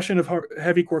suppression of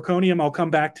heavy quarkonium, I'll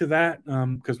come back to that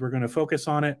because we're going to focus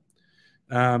on it.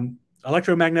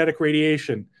 Electromagnetic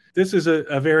radiation. This is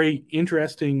a very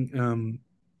interesting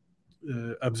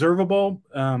observable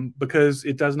because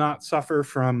it does not suffer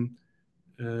from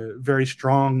very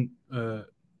strong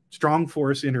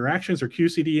force interactions or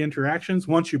QCD interactions.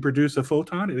 Once you produce a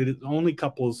photon, it only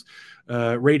couples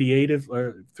radiative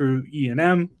through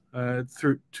E&M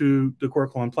through to the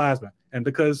quark gluon plasma. And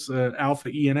because alpha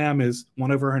E&M is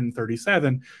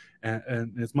 1/137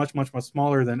 and is much, much, much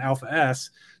smaller than alpha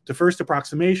S, to first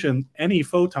approximation, any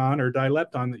photon or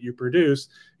dilepton that you produce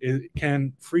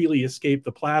can freely escape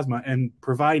the plasma and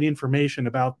provide information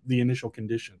about the initial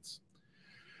conditions.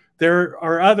 There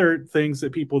are other things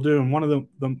that people do, and one of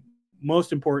the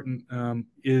most important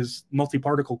is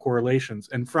multi-particle correlations.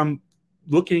 And from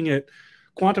looking at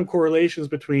quantum correlations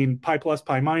between pi plus,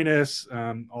 pi minus,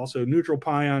 also neutral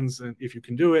pions, and if you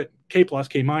can do it, k plus,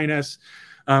 k minus,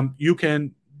 you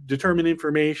can determine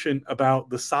information about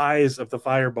the size of the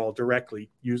fireball directly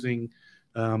using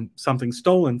something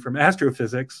stolen from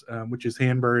astrophysics, which is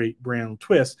Hanbury-Brown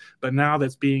twist, but now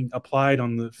that's being applied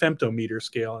on the femtometer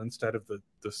scale instead of the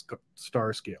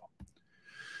star scale.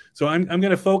 So I'm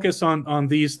going to focus on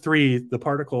these three: the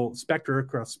particle spectra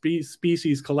across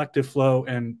species, collective flow,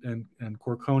 and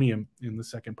quarkonium in the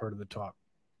second part of the talk.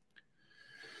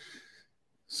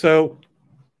 So,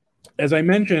 as I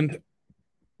mentioned,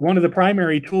 one of the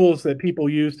primary tools that people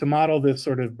use to model this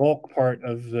sort of bulk part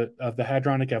of the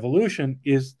hadronic evolution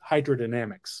is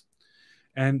hydrodynamics.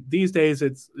 And these days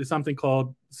it's something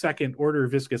called second order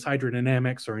viscous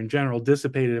hydrodynamics, or in general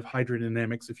dissipative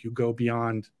hydrodynamics if you go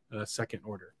beyond second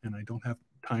order. And I don't have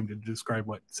time to describe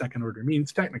what second order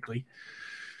means technically.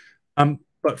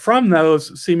 But from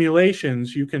those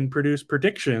simulations, you can produce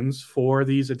predictions for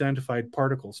these identified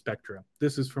particle spectra.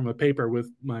 This is from a paper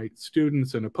with my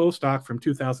students and a postdoc from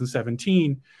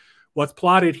 2017. What's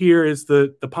plotted here is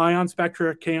the pion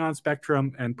spectra, kaon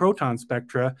spectrum, and proton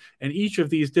spectra, and each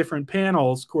of these different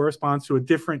panels corresponds to a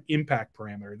different impact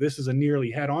parameter. This is a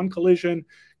nearly head-on collision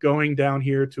going down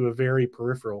here to a very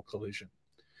peripheral collision.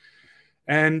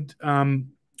 And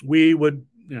we would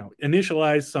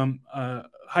initialize some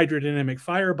hydrodynamic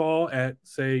fireball at,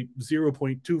 say,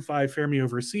 0.25 Fermi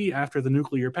over C after the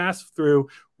nuclear pass-through,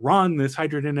 run this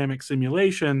hydrodynamic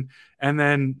simulation, and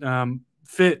then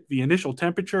fit the initial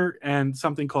temperature and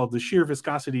something called the shear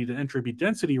viscosity to entropy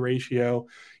density ratio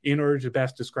in order to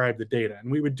best describe the data. And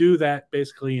we would do that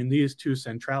basically in these two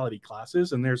centrality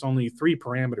classes, and there's only 3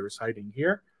 parameters hiding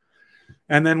here.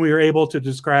 And then we were able to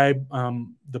describe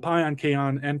the pion,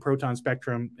 kaon, and proton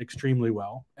spectrum extremely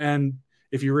well. And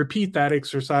if you repeat that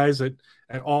exercise at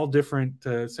all different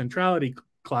centrality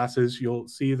classes, you'll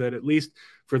see that at least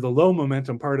for the low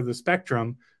momentum part of the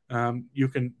spectrum, you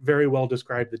can very well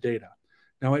describe the data.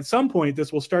 Now, at some point,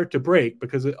 this will start to break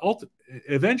because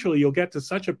eventually you'll get to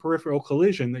such a peripheral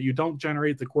collision that you don't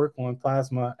generate the quark gluon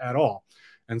plasma at all.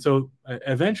 And so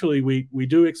eventually we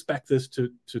do expect this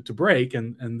to break,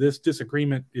 and this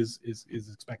disagreement is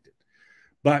expected.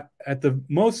 But at the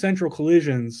most central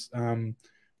collisions,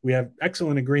 we have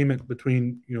excellent agreement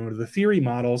between the theory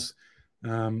models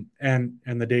and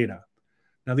the data.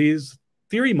 Now these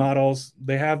theory models,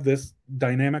 they have this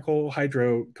dynamical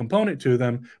hydro component to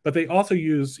them, but they also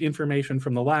use information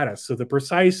from the lattice. So the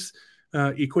precise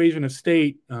equation of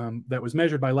state that was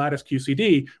measured by lattice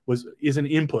QCD is an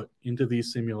input into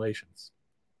these simulations.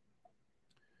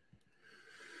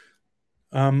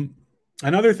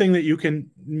 Another thing that you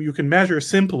can measure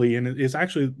simply, and it is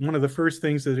actually one of the first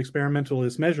things that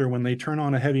experimentalists measure when they turn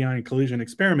on a heavy ion collision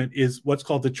experiment, is what's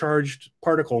called the charged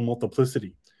particle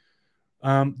multiplicity.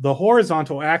 The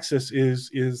horizontal axis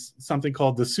is something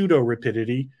called the pseudo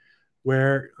rapidity,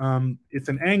 where it's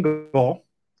an angle.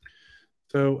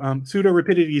 So pseudo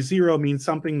rapidity 0 means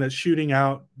something that's shooting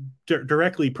out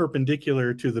directly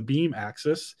perpendicular to the beam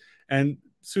axis, and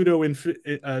pseudo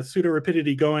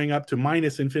rapidity going up to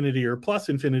minus infinity or plus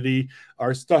infinity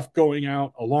are stuff going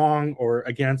out along or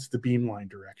against the beamline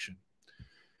direction.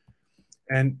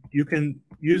 And you can,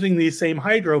 using these same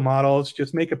hydro models,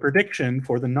 just make a prediction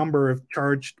for the number of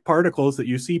charged particles that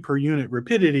you see per unit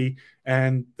rapidity,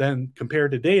 and then compare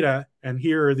to data. And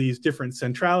here are these different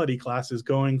centrality classes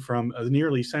going from a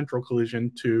nearly central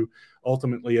collision to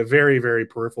ultimately a very, very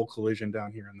peripheral collision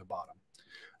down here in the bottom.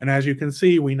 And as you can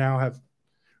see, we now have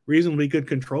reasonably good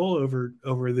control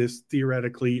over this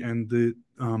theoretically, and the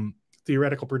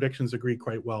theoretical predictions agree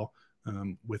quite well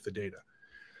with the data.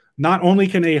 Not only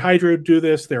can a hydro do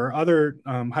this, there are other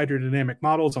hydrodynamic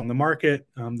models on the market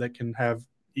that can have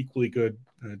equally good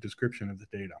description of the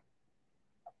data.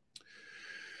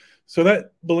 So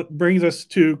that brings us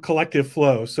to collective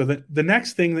flow. So the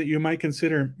next thing that you might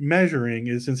consider measuring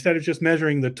is, instead of just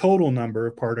measuring the total number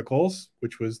of particles,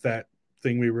 which was that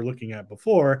thing we were looking at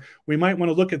before, we might want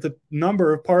to look at the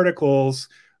number of particles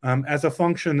as a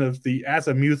function of the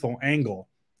azimuthal angle.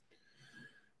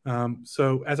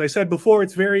 So as I said before,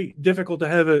 it's very difficult to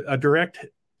have a direct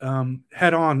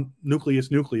head-on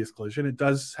nucleus-nucleus collision. It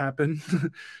does happen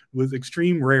with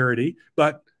extreme rarity,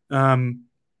 but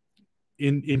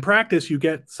in practice, you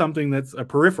get something that's a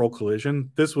peripheral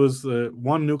collision. This was the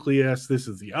one nucleus, this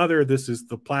is the other, this is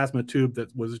the plasma tube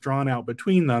that was drawn out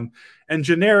between them. And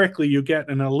generically, you get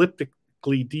an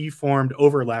elliptically deformed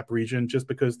overlap region just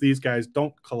because these guys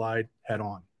don't collide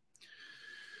head-on.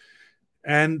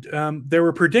 And there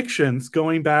were predictions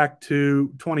going back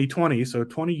to 2020, so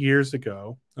 20 years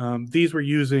ago. These were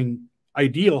using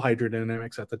ideal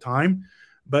hydrodynamics at the time,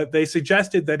 but they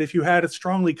suggested that if you had a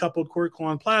strongly coupled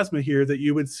quark-gluon plasma here, that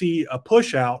you would see a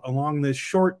push out along this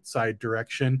short side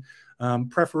direction,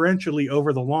 preferentially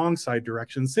over the long side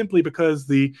direction, simply because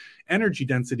the energy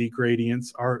density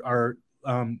gradients are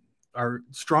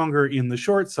stronger in the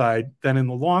short side than in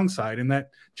the long side, and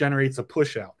that generates a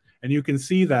push out. And you can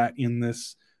see that in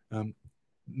this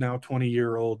now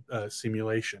 20-year-old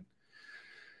simulation.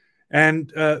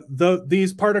 And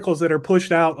these particles that are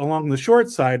pushed out along the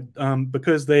short side,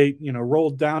 because they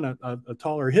rolled down a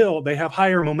taller hill, they have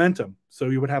higher momentum. So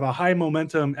you would have a high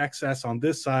momentum excess on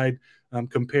this side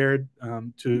compared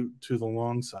to the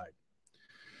long side.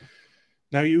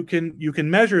 Now you can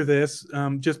measure this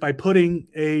just by putting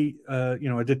a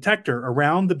detector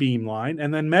around the beam line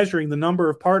and then measuring the number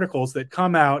of particles that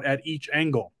come out at each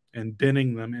angle and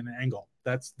binning them in an angle.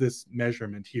 That's this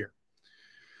measurement here.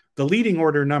 The leading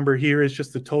order number here is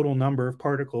just the total number of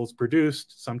particles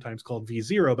produced, sometimes called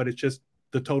V0, but it's just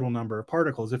the total number of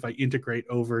particles if I integrate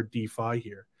over d phi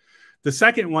here. The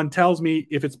second one tells me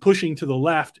if it's pushing to the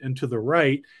left and to the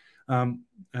right.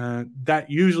 That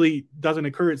usually doesn't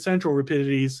occur at central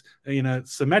rapidities in a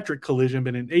symmetric collision,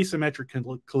 but in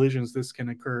asymmetric collisions, this can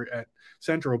occur at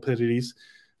central rapidities.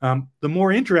 The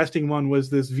more interesting one was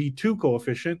this V2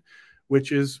 coefficient,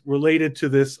 which is related to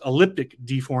this elliptic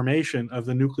deformation of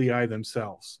the nuclei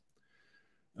themselves.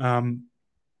 And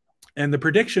the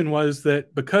prediction was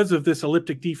that because of this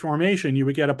elliptic deformation, you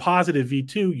would get a positive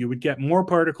V2. You would get more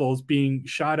particles being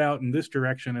shot out in this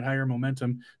direction at higher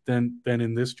momentum than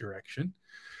in this direction.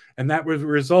 And that would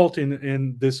result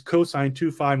in this cosine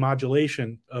 2 phi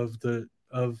modulation of the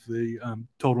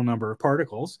total number of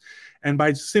particles. And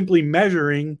by simply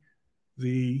measuring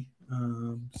the,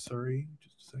 sorry,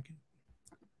 just a second.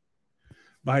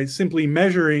 By simply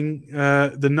measuring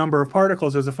the number of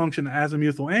particles as a function of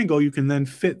azimuthal angle, you can then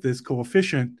fit this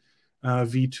coefficient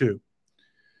V2.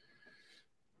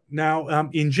 Now,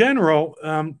 in general,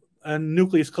 a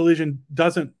nucleus collision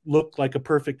doesn't look like a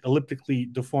perfect elliptically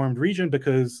deformed region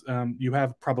because you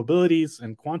have probabilities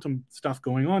and quantum stuff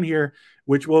going on here,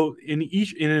 which will, in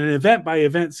an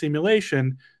event-by-event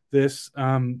simulation, this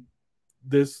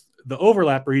the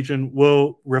overlap region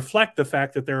will reflect the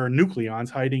fact that there are nucleons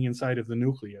hiding inside of the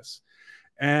nucleus.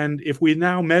 And if we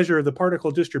now measure the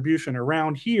particle distribution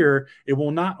around here, it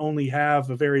will not only have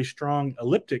a very strong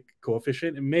elliptic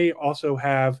coefficient, it may also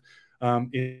have,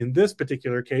 in this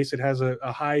particular case, it has a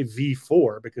high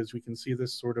V4, because we can see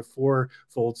this sort of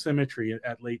four-fold symmetry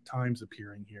at late times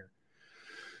appearing here.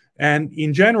 And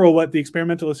in general, what the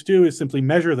experimentalists do is simply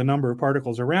measure the number of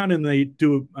particles around, and they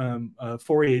do a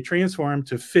Fourier transform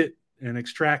to fit and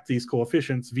extract these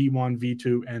coefficients V1,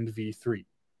 V2, and V3.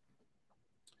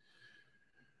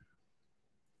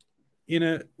 In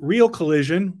a real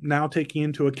collision, now taking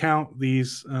into account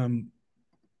these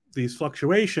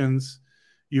fluctuations,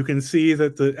 you can see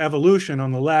that the evolution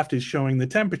on the left is showing the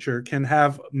temperature can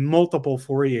have multiple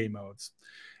Fourier modes.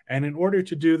 And in order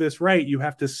to do this right, you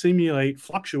have to simulate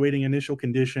fluctuating initial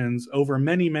conditions over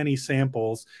many, many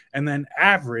samples, and then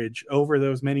average over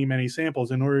those many, many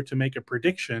samples in order to make a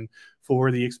prediction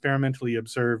for the experimentally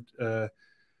observed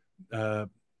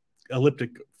elliptic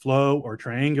flow or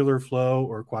triangular flow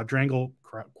or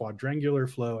quadrangular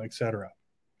flow, etc.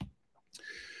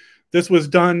 This was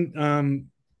done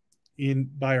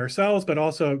by ourselves, but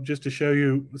also just to show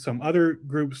you some other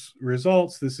groups'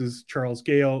 results. This is Charles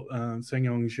Gale,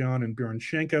 Sengyong Jian, and Bjorn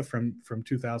Schenke from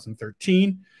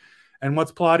 2013. And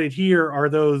what's plotted here are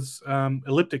those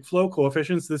elliptic flow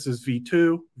coefficients. This is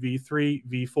V2, V3,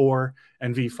 V4,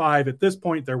 and V5. At this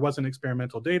point, there wasn't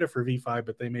experimental data for V5,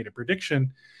 but they made a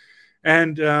prediction.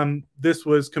 And this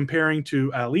was comparing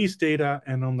to ALICE data,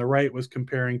 and on the right was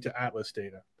comparing to ATLAS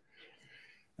data.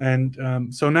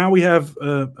 And so now we have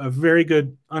a very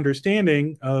good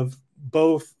understanding of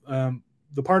both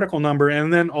the particle number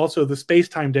and then also the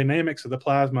space-time dynamics of the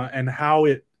plasma and how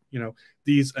it,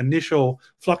 these initial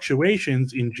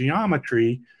fluctuations in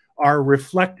geometry are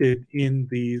reflected in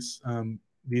these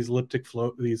elliptic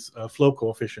flow, flow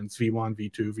coefficients, V1,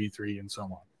 V2, V3, and so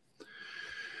on.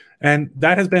 And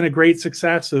that has been a great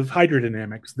success of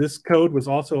hydrodynamics. This code was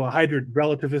also a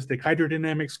relativistic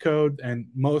hydrodynamics code, and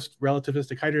most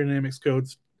relativistic hydrodynamics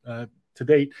codes to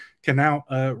date can now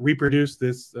reproduce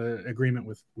this agreement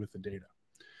with the data.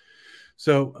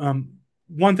 So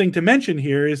one thing to mention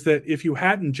here is that if you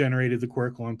hadn't generated the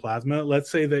quark-gluon plasma,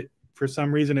 let's say that for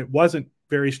some reason it wasn't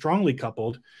very strongly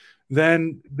coupled,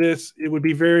 then it would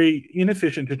be very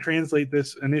inefficient to translate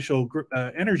this initial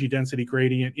energy density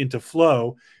gradient into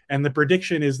flow. And the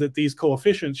prediction is that these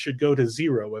coefficients should go to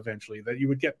 0 eventually, that you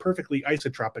would get perfectly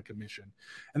isotropic emission.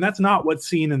 And that's not what's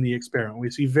seen in the experiment. We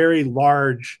see very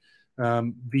large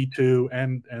V2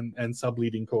 and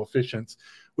subleading coefficients,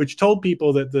 which told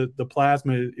people that the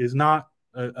plasma is not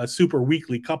a super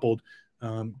weakly coupled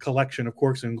collection of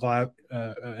quarks and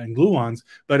gluons,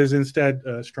 but is instead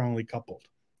strongly coupled.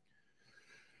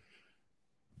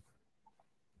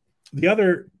 The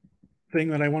other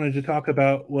thing that I wanted to talk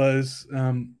about was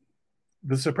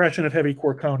the suppression of heavy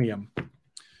quarkonium.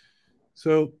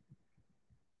 So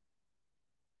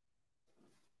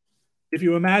if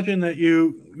you imagine that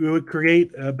you would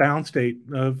create a bound state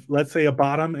of, let's say, a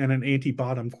bottom and an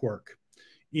anti-bottom quark.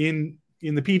 In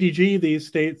the PDG, these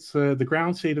states, the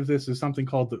ground state of this is something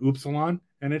called the upsilon,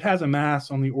 and it has a mass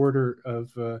on the order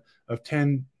of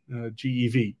 10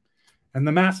 GeV. And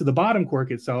the mass of the bottom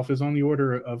quark itself is on the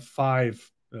order of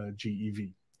 5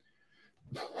 GeV.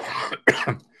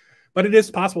 But it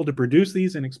is possible to produce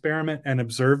these in experiment and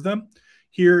observe them.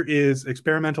 Here is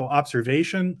experimental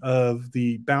observation of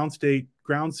the bound state,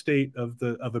 ground state of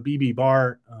a BB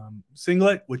bar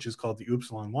singlet, which is called the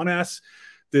upsilon 1s.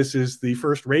 This is the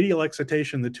first radial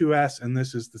excitation, the 2s, and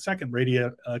this is the second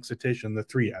radial excitation, the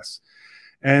 3s.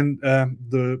 And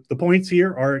the points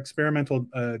here are experimental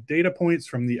data points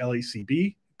from the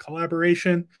LECB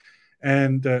collaboration.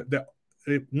 And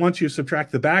once you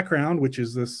subtract the background, which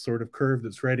is this sort of curve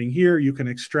that's writing here, you can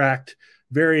extract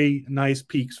very nice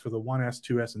peaks for the 1s,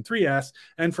 2s, and 3s.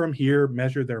 And from here,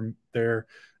 measure their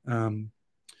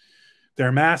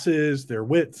masses, their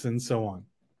widths, and so on.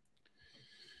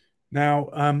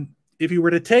 Now, if you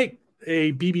were to take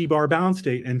a BB bar bound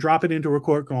state and drop it into a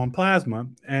quark-gluon plasma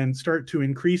and start to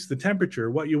increase the temperature,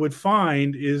 what you would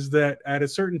find is that at a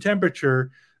certain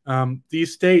temperature,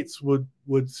 these states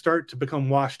would start to become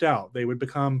washed out. They would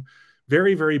become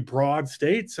very, very broad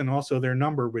states, and also their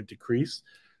number would decrease,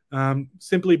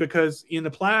 simply because in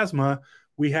the plasma,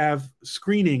 we have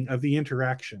screening of the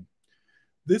interaction.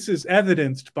 This is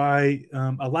evidenced by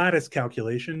a lattice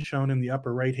calculation shown in the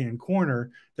upper right-hand corner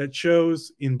that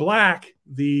shows in black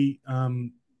the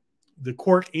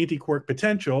quark-antiquark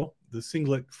potential, the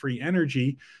singlet free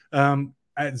energy,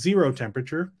 at 0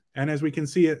 temperature, And as we can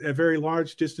see at very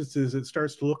large distances, it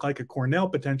starts to look like a Cornell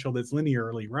potential that's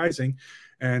linearly rising.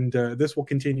 And this will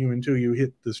continue until you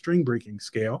hit the string breaking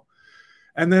scale.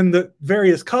 And then the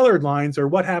various colored lines are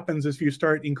what happens if you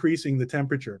start increasing the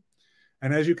temperature.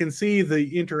 And as you can see,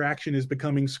 the interaction is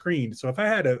becoming screened. So if I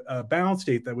had a bound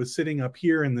state that was sitting up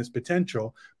here in this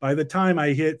potential, by the time I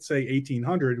hit, say,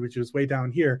 1800, which is way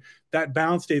down here, that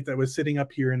bound state that was sitting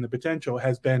up here in the potential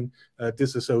has been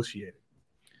disassociated.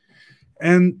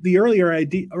 And the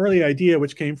early idea,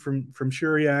 which came from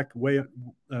Shuriak way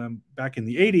back in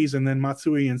the 80s, and then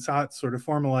Matsui and Satz sort of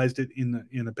formalized it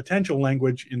in a potential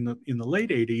language in the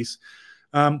late 80s,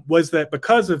 was that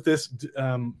because of this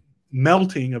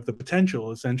melting of the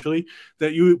potential, essentially,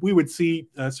 that we would see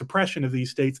suppression of these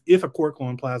states if a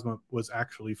quark-gluon plasma was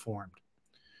actually formed.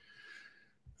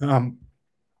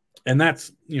 And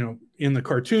that's, in the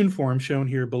cartoon form shown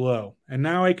here below. And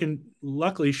now I can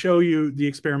luckily show you the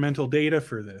experimental data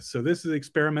for this. So this is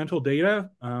experimental data.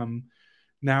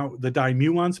 Now the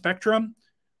dimuon spectrum,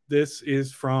 this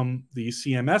is from the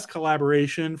CMS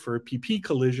collaboration for PP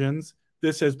collisions.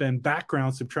 This has been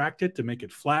background subtracted to make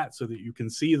it flat so that you can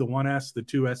see the 1s, the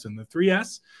 2s, and the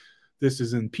 3s. This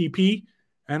is in PP.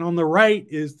 And on the right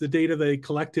is the data they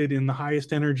collected in the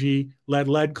highest energy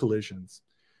lead-lead collisions.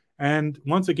 And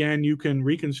once again, you can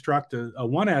reconstruct a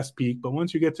 1s peak, but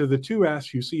once you get to the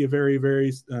 2s, you see a very,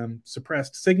 very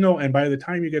suppressed signal. And by the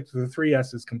time you get to the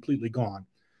 3s, it's completely gone.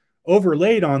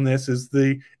 Overlaid on this is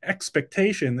the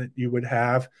expectation that you would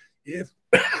have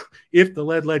if the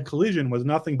lead-lead collision was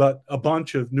nothing but a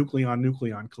bunch of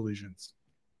nucleon-nucleon collisions.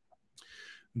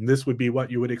 And this would be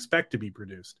what you would expect to be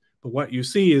produced. But what you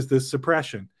see is this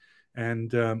suppression.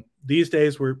 And these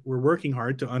days, we're working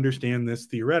hard to understand this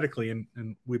theoretically,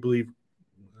 and we believe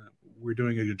we're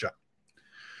doing a good job.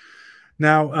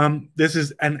 Now, this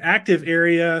is an active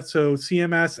area. So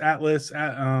CMS, Atlas,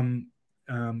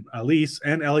 ALICE,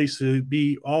 and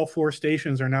LECB, all 4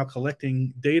 stations are now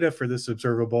collecting data for this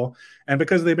observable. And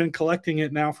because they've been collecting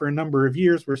it now for a number of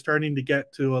years, we're starting to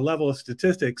get to a level of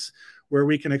statistics where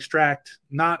we can extract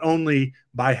not only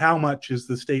by how much is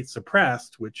the state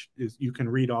suppressed, which is you can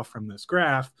read off from this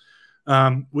graph,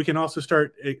 we can also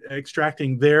start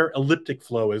extracting their elliptic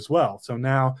flow as well. So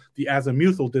now the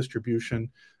azimuthal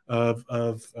distribution of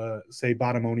say,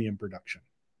 bottomonium production.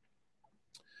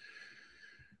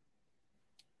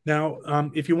 Now,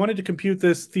 if you wanted to compute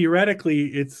this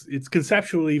theoretically, it's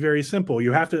conceptually very simple.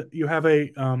 You have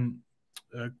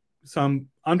some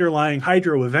underlying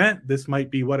hydro event. This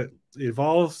might be what it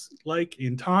evolves like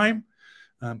in time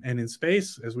and in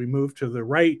space. As we move to the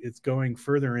right, it's going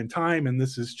further in time, and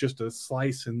this is just a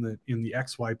slice in the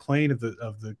XY plane of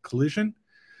the collision.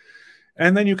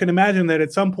 And then you can imagine that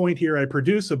at some point here, I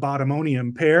produce a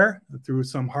bottomonium pair through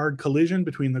some hard collision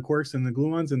between the quarks and the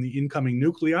gluons and the incoming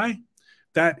nuclei.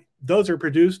 Those are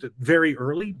produced very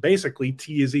early. Basically,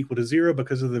 T is equal to 0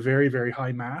 because of the very, very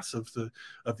high mass of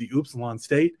the upsilon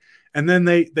state. And then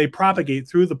they propagate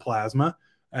through the plasma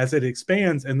as it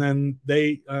expands, and then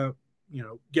they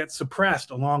get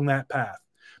suppressed along that path.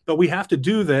 But we have to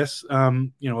do this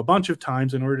a bunch of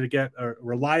times in order to get a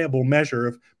reliable measure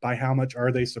of by how much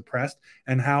are they suppressed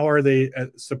and how are they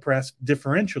suppressed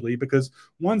differentially, because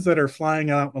ones that are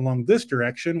flying out along this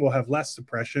direction will have less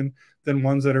suppression than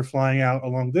ones that are flying out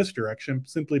along this direction,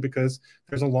 simply because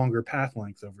there's a longer path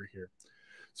length over here.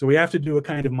 So we have to do a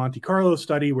kind of Monte Carlo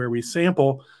study where we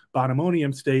sample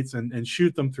bottomonium states and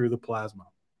shoot them through the plasma.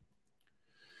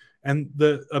 And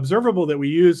the observable that we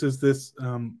use is this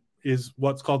is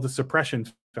what's called the suppression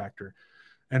factor.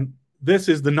 And this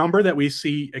is the number that we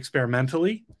see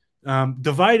experimentally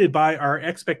divided by our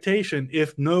expectation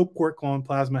if no quark-gluon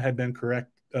plasma had been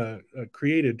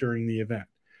created during the event.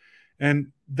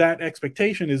 And that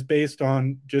expectation is based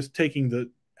on just taking the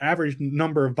average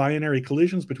number of binary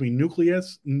collisions between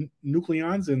nucleons in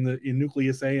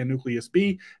nucleus A and nucleus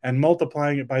B and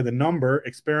multiplying it by the number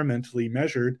experimentally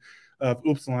measured of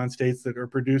upsilon states that are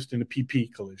produced in a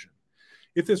PP collision.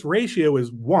 If this ratio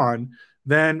is 1,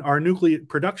 then our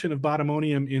production of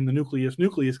bottomonium in the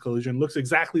nucleus-nucleus collision looks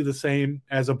exactly the same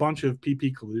as a bunch of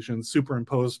PP collisions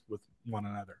superimposed with one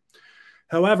another.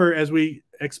 However, as we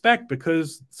expect,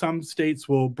 because some states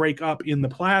will break up in the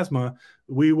plasma,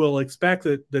 we will expect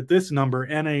that this number,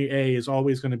 NAA, is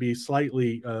always going to be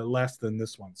slightly less than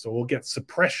this one. So we'll get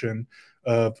suppression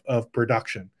of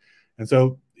production. And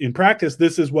so in practice,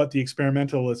 this is what the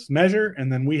experimentalists measure,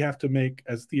 and then we have to make,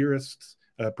 as theorists,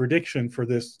 prediction for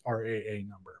this RAA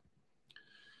number.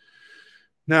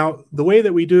 Now, the way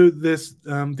that we do this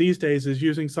these days is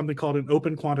using something called an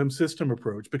open quantum system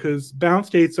approach, because bound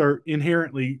states are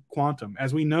inherently quantum.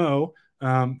 As we know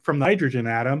from the hydrogen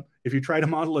atom, if you try to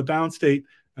model a bound state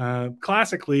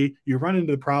classically, you run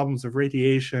into the problems of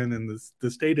radiation and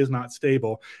the state is not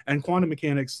stable. And quantum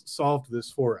mechanics solved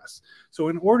this for us. So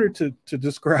in order to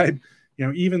describe,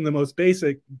 even the most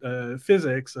basic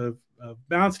physics of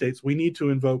bound states, we need to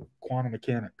invoke quantum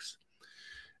mechanics.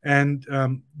 And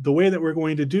the way that we're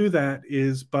going to do that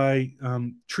is by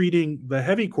treating the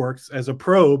heavy quarks as a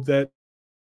probe that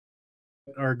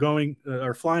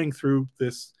are flying through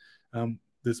this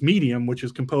this medium, which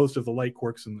is composed of the light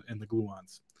quarks and the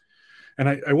gluons. And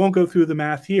I won't go through the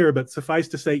math here, but suffice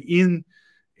to say, in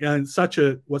such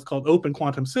a what's called open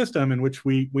quantum system, in which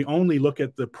we only look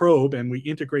at the probe and we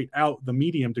integrate out the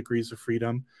medium degrees of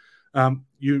freedom,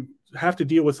 you have to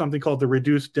deal with something called the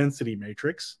reduced density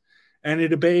matrix. And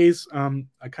it obeys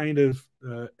a kind of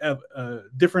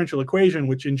differential equation,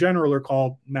 which in general are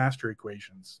called master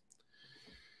equations.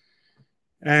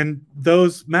 And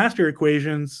those master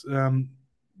equations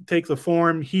take the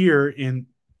form here in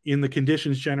the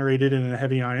conditions generated in a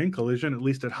heavy ion collision, at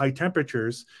least at high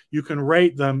temperatures. You can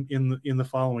write them in the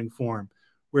following form,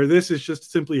 where this is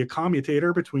just simply a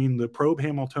commutator between the probe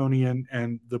Hamiltonian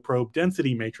and the probe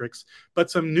density matrix,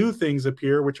 but some new things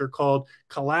appear, which are called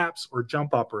collapse or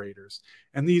jump operators.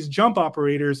 And these jump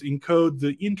operators encode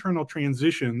the internal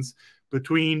transitions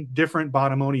between different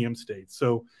bottomonium states.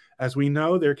 So as we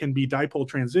know, there can be dipole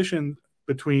transition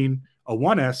between a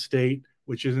 1s state,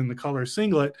 which is in the color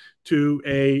singlet, to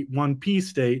a 1p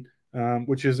state,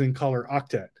 which is in color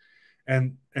octet.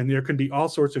 And there can be all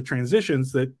sorts of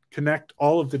transitions that connect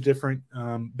all of the different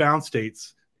bound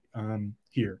states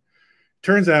here.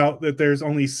 Turns out that there's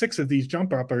only 6 of these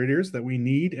jump operators that we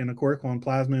need in a quark-gluon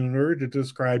plasma in order to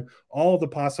describe all the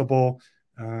possible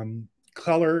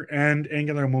color and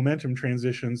angular momentum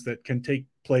transitions that can take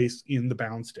place in the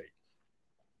bound state.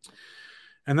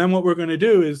 And then what we're going to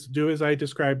do as I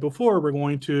described before, we're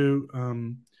going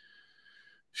to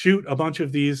shoot a bunch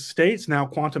of these states now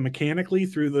quantum mechanically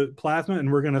through the plasma,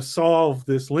 and we're going to solve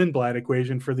this Lindblad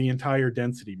equation for the entire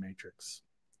density matrix.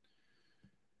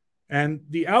 And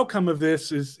the outcome of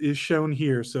this is shown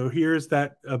here. So here's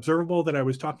that observable that I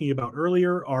was talking about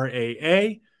earlier,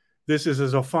 RAA. This is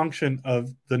as a function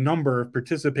of the number of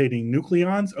participating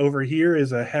nucleons. Over here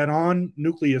is a head-on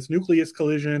nucleus-nucleus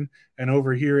collision, and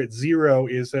over here at 0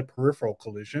 is a peripheral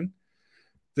collision.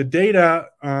 The data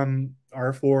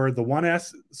are for the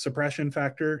 1s suppression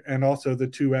factor and also the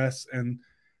 2s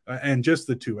and just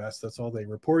the 2s. That's all they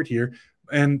report here.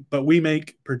 But we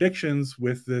make predictions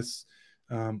with this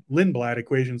Lindblad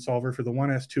equation solver for the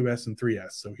 1s, 2s, and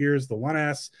 3s. So here's the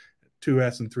 1s,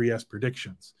 2s, and 3s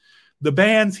predictions. The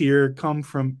bands here come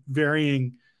from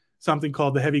varying something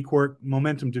called the heavy quark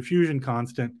momentum diffusion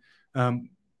constant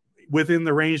within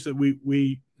the range that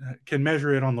we can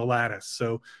measure it on the lattice.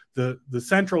 So the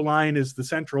central line is the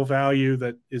central value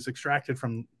that is extracted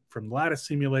from lattice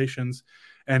simulations,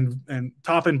 and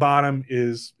top and bottom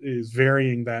is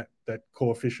varying that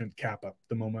coefficient kappa,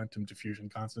 the momentum diffusion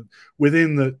constant,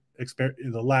 within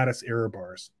the lattice error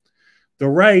bars. The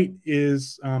right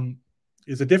is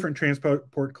a different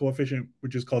transport coefficient,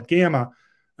 which is called gamma,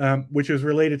 which is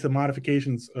related to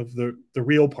modifications of the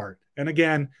real part. And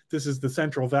again, this is the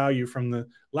central value from the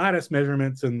lattice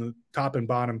measurements, and the top and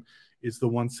bottom is the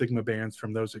 1 sigma bands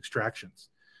from those extractions.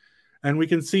 And we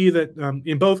can see that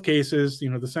in both cases,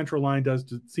 the central line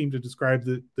does seem to describe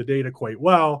the data quite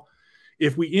well.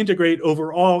 If we integrate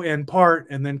over all n part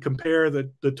and then compare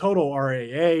the total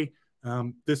RAA,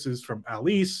 this is from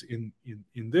Alice in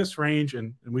this range,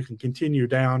 and we can continue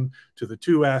down to the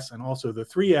 2s and also the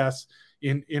 3s.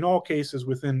 In all cases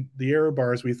within the error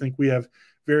bars, we think we have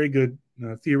very good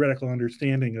theoretical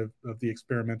understanding of the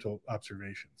experimental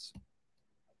observations.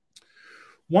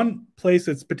 One place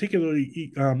that's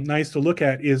particularly nice to look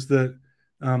at is the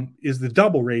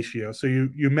double ratio. So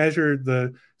you measure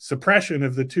the suppression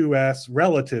of the 2s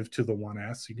relative to the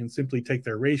 1s. You can simply take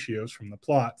their ratios from the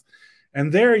plots.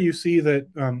 And there you see that,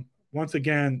 once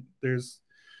again, there's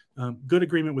good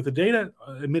agreement with the data,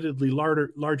 admittedly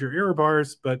larger error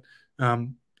bars, but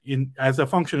as a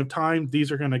function of time,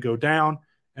 these are going to go down.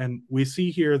 And we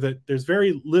see here that there's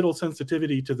very little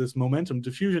sensitivity to this momentum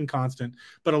diffusion constant,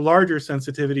 but a larger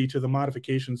sensitivity to the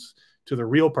modifications to the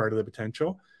real part of the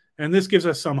potential. And this gives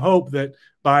us some hope that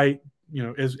by,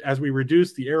 as we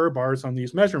reduce the error bars on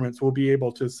these measurements, we'll be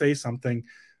able to say something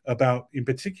about, in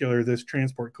particular, this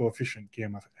transport coefficient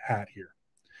gamma hat here.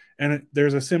 And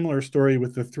there's a similar story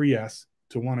with the 3s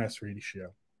to 1s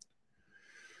ratio.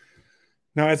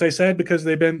 Now, as I said, because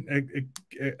they've been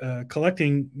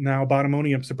collecting now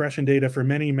bottomonium suppression data for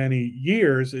many, many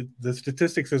years, the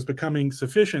statistics is becoming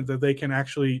sufficient that they can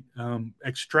actually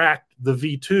extract the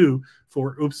V2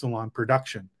 for upsilon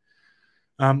production.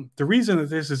 The reason that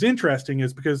this is interesting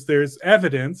is because there's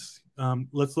evidence.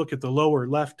 Let's look at the lower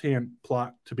left-hand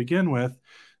plot to begin with,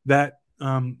 that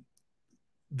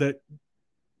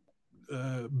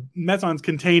mesons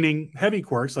containing heavy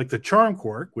quarks, like the charm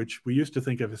quark, which we used to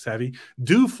think of as heavy,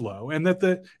 do flow, and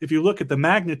that if you look at the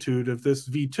magnitude of this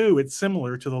V2, it's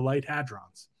similar to the light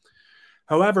hadrons.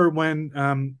 However,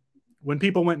 when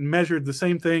people went and measured the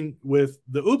same thing with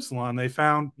the upsilon, they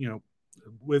found,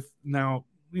 with now,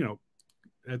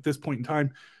 at this point in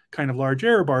time, kind of large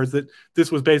error bars, that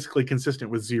this was basically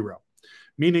consistent with zero,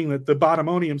 meaning that the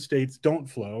bottomonium states don't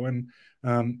flow, and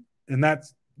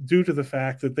that's due to the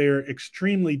fact that they are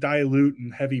extremely dilute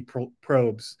and heavy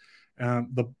probes.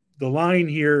 The line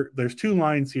here, there's two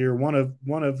lines here. One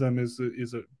of them is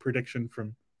a prediction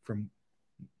from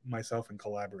myself and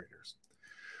collaborators.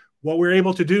 What we're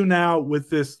able to do now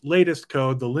with this latest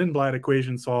code, the Lindblad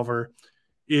equation solver,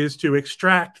 is to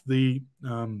extract the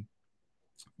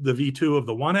V2 of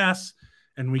the 1s,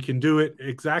 and we can do it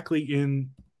exactly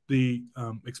in the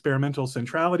experimental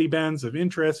centrality bands of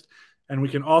interest, and we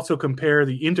can also compare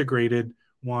the integrated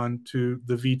one to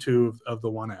the V2 of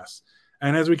the 1s.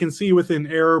 And as we can see within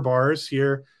error bars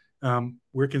here,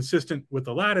 we're consistent with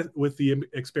the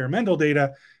experimental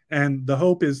data, and the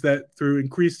hope is that through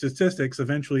increased statistics,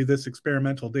 eventually this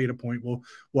experimental data point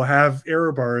will have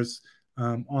error bars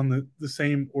on the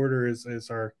same order as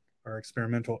our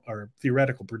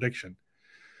theoretical prediction.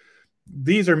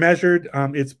 These are measured.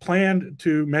 It's planned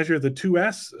to measure the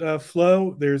 2s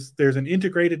flow. There's an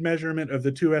integrated measurement of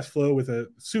the 2s flow with a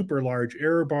super large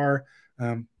error bar.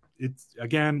 It's,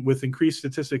 again, with increased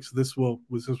statistics, this will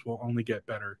only get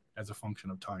better as a function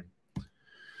of time.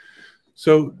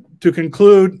 So to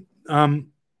conclude,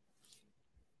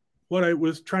 what I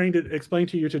was trying to explain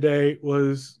to you today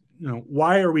was,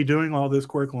 why are we doing all this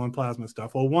quark-gluon plasma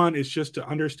stuff? Well, one is just to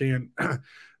understand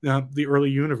the early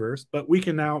universe, but we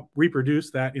can now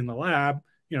reproduce that in the lab,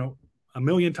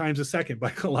 1,000,000 times a second by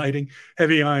colliding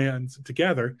heavy ions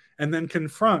together, and then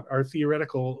confront our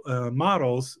theoretical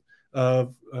models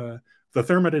of the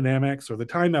thermodynamics or the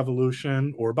time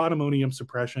evolution or bottomonium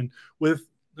suppression with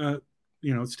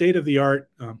state-of-the-art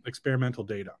experimental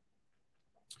data.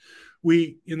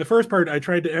 In the first part, I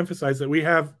tried to emphasize that we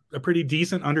have a pretty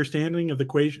decent understanding of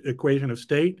the equation of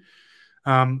state.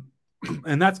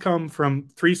 And that's come from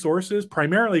three sources,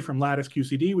 primarily from lattice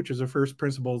QCD, which is a first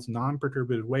principles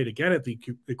non-perturbative way to get at the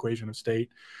equation of state.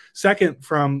 Second,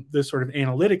 from this sort of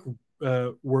analytic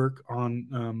work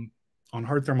on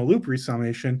hard thermal loop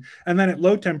resummation. And then at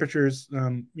low temperatures,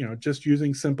 just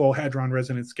using simple hadron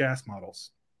resonance gas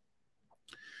models.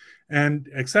 And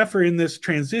except for in this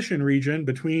transition region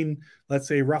between, let's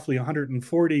say, roughly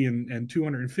 140 and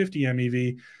 250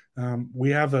 MeV, we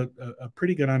have a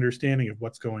pretty good understanding of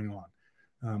what's going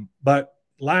on. But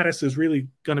lattice is really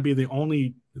going to be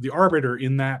the arbiter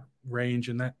in that range,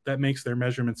 and that makes their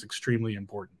measurements extremely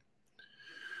important.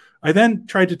 I then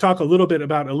tried to talk a little bit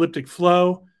about elliptic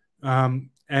flow,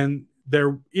 and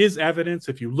there is evidence,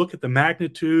 if you look at the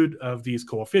magnitude of these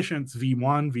coefficients,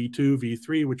 V1, V2,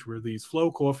 V3, which were these flow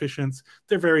coefficients,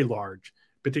 they're very large,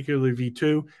 particularly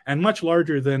V2, and much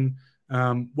larger than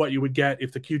what you would get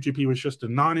if the QGP was just a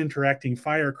non-interacting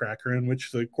firecracker in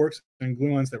which the quarks and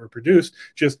gluons that were produced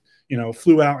just,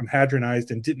 flew out and hadronized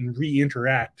and didn't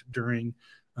re-interact during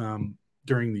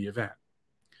the event.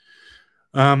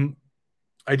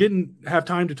 I didn't have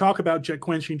time to talk about jet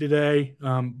quenching today,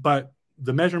 but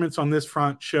the measurements on this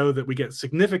front show that we get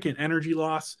significant energy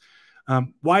loss.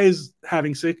 Why is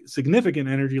having significant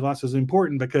energy loss is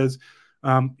important? Because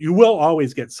you will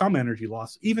always get some energy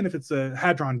loss, even if it's a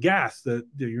hadron gas that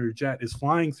your jet is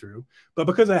flying through. But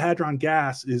because a hadron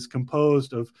gas is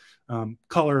composed of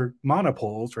color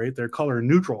monopoles, right? They're color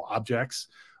neutral objects.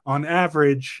 On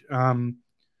average,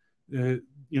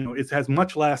 it has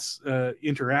much less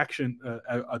interaction.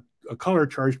 A color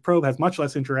charged probe has much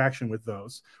less interaction with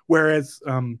those. Whereas,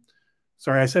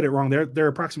 sorry, I said it wrong. They're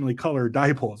approximately color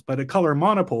dipoles, but a color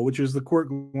monopole, which is the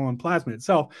quark-gluon plasma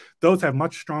itself, those have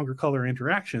much stronger color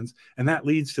interactions, and that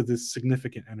leads to this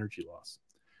significant energy loss.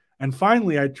 And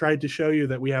finally, I tried to show you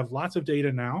that we have lots of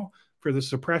data now for the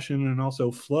suppression and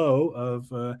also flow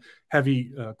of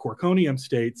heavy quarkonium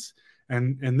states.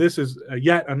 And this is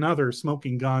yet another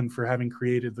smoking gun for having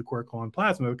created the quark-gluon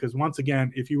plasma, because once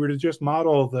again, if you were to just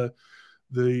model the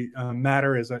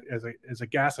matter as a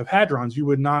gas of hadrons, you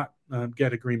would not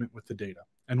get agreement with the data.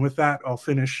 And with that, I'll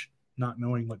finish, not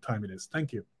knowing what time it is.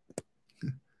 Thank you.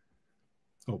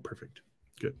 Oh, perfect.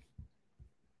 Good.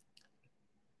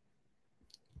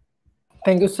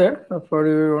 Thank you, sir, for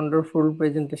your wonderful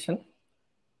presentation.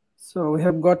 So we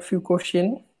have got few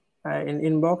questions. in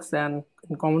inbox and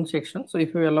in comment section. So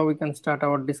if you allow, we can start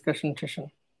our discussion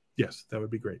session. Yes, that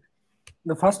would be great.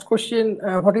 The first question,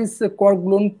 what is the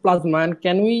quark-gluon plasma, and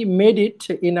can we made it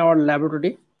in our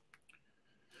laboratory?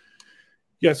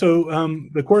 Yeah, so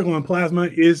the quark-gluon plasma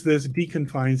is this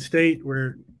deconfined state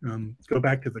where, go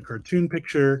back to the cartoon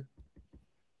picture.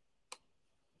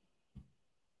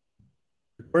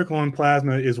 Quark-gluon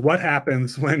plasma is what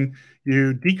happens when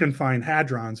you deconfine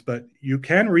hadrons, but you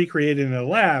can recreate it in a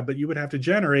lab, but you would have to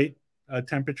generate a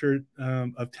temperature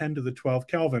of 10 to the 12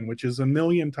 Kelvin, which is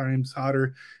 1,000,000 times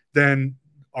hotter than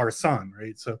our sun,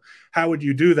 right? So how would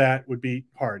you do that would be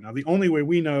hard. Now, the only way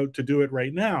we know to do it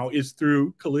right now is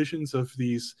through collisions of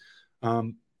these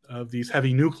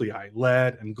heavy nuclei,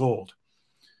 lead and gold.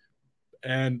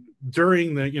 And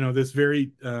during the, this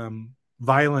very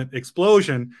violent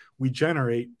explosion, we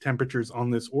generate temperatures on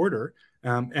this order.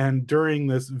 And during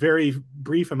this very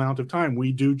brief amount of time,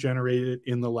 we do generate it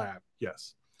in the lab.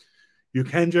 Yes. You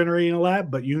can generate in a lab,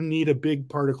 but you need a big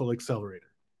particle accelerator.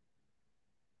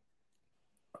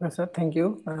 Okay, sir. Thank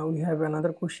you. We have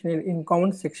another question in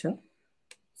comment section.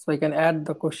 So I can add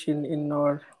the question in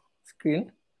our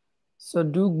screen. So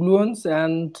do gluons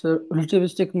and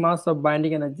relativistic mass of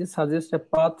binding energy suggest a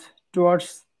path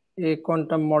towards a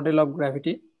quantum model of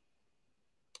gravity?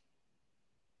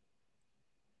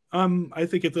 I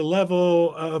think at the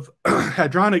level of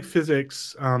hadronic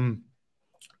physics,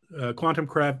 quantum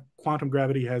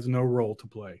gravity has no role to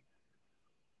play.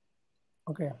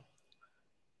 Okay.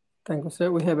 Thank you, sir.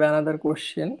 We have another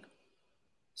question.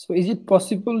 So is it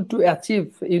possible to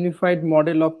achieve a unified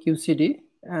model of QCD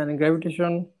and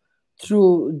gravitation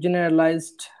through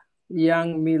generalized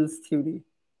Yang-Mills theory?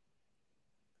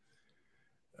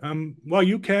 Well,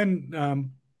 you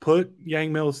can put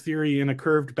Yang-Mills theory in a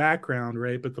curved background,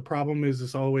 right? But the problem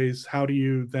is always, how do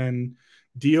you then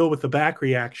deal with the back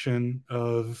reaction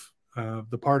of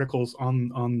the particles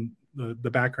on the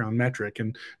background metric?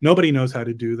 And nobody knows how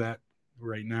to do that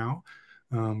right now.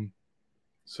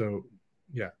 So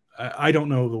yeah, I don't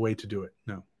know the way to do it.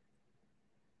 No.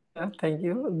 Thank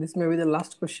you. This may be the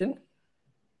last question.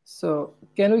 So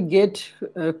can we get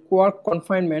quark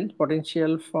confinement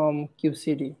potential from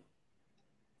QCD?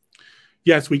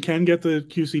 Yes, we can get the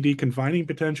QCD confining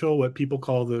potential, what people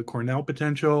call the Cornell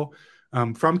potential.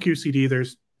 From QCD,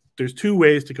 there's two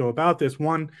ways to go about this.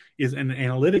 One is an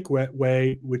analytic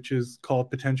way, which is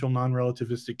called potential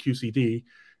non-relativistic QCD.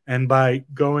 And by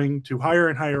going to higher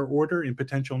and higher order in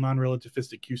potential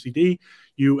non-relativistic QCD,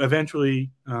 you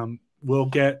eventually will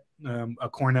get a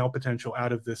Cornell potential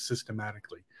out of this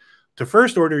systematically. To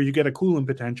first order, you get a Coulomb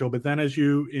potential, but then as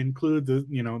you include the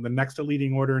next to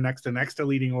leading order, next to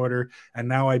leading order, and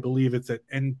now I believe it's at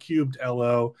n cubed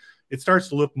LO, it starts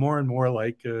to look more and more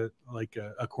like a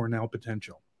Cornell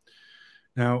potential.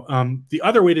 Now, the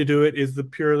other way to do it is the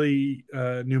purely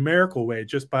numerical way,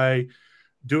 just by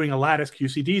doing a lattice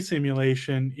QCD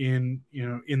simulation in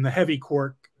the heavy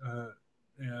quark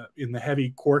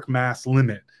mass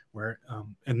limit, where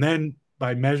and then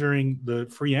by measuring the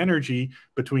free energy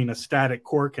between a static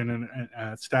quark and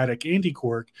a static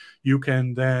antiquark, you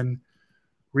can then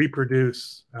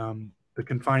reproduce the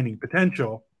confining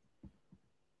potential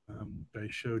I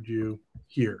showed you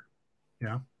here.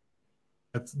 Yeah,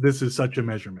 this is such a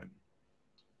measurement.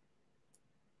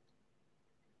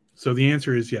 So the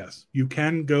answer is yes. You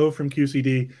can go from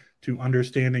QCD to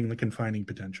understanding the confining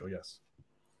potential, yes.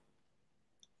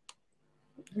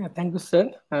 Yeah, thank you,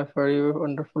 sir, for your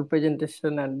wonderful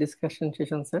presentation and discussion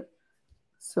session, sir.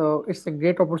 So it's a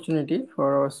great opportunity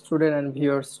for our students and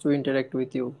viewers to interact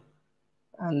with you.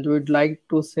 And we'd like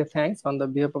to say thanks on the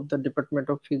behalf of the Department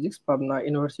of Physics, Pabna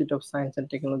University of Science and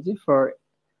Technology, for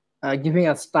giving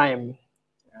us time.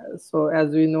 So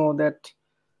as we know that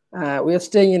we are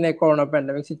staying in a corona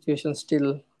pandemic situation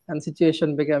still, and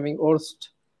situation becoming worse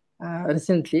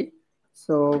recently.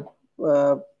 So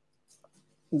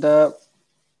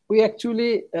we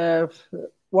actually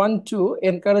want to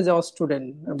encourage our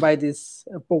students by this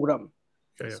program.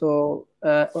 Okay. So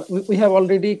we have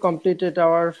already completed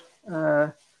our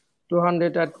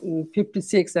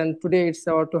 256, and today it's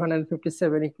our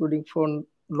 257, including 4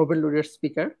 Nobel laureate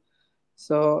speaker.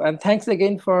 So, and thanks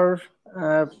again for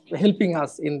helping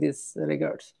us in this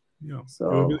regards. Yeah.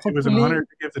 So it was an honor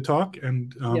to give the talk,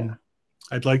 and yeah.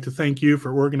 I'd like to thank you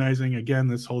for organizing again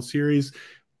this whole series.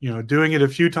 Doing it a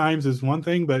few times is one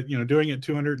thing, but doing it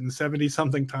 270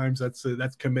 something times,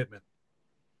 that's commitment.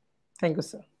 Thank you,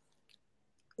 sir.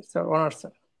 It's our honor,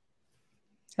 sir.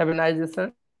 Have a nice day,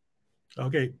 sir.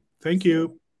 Okay. Thank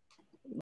you.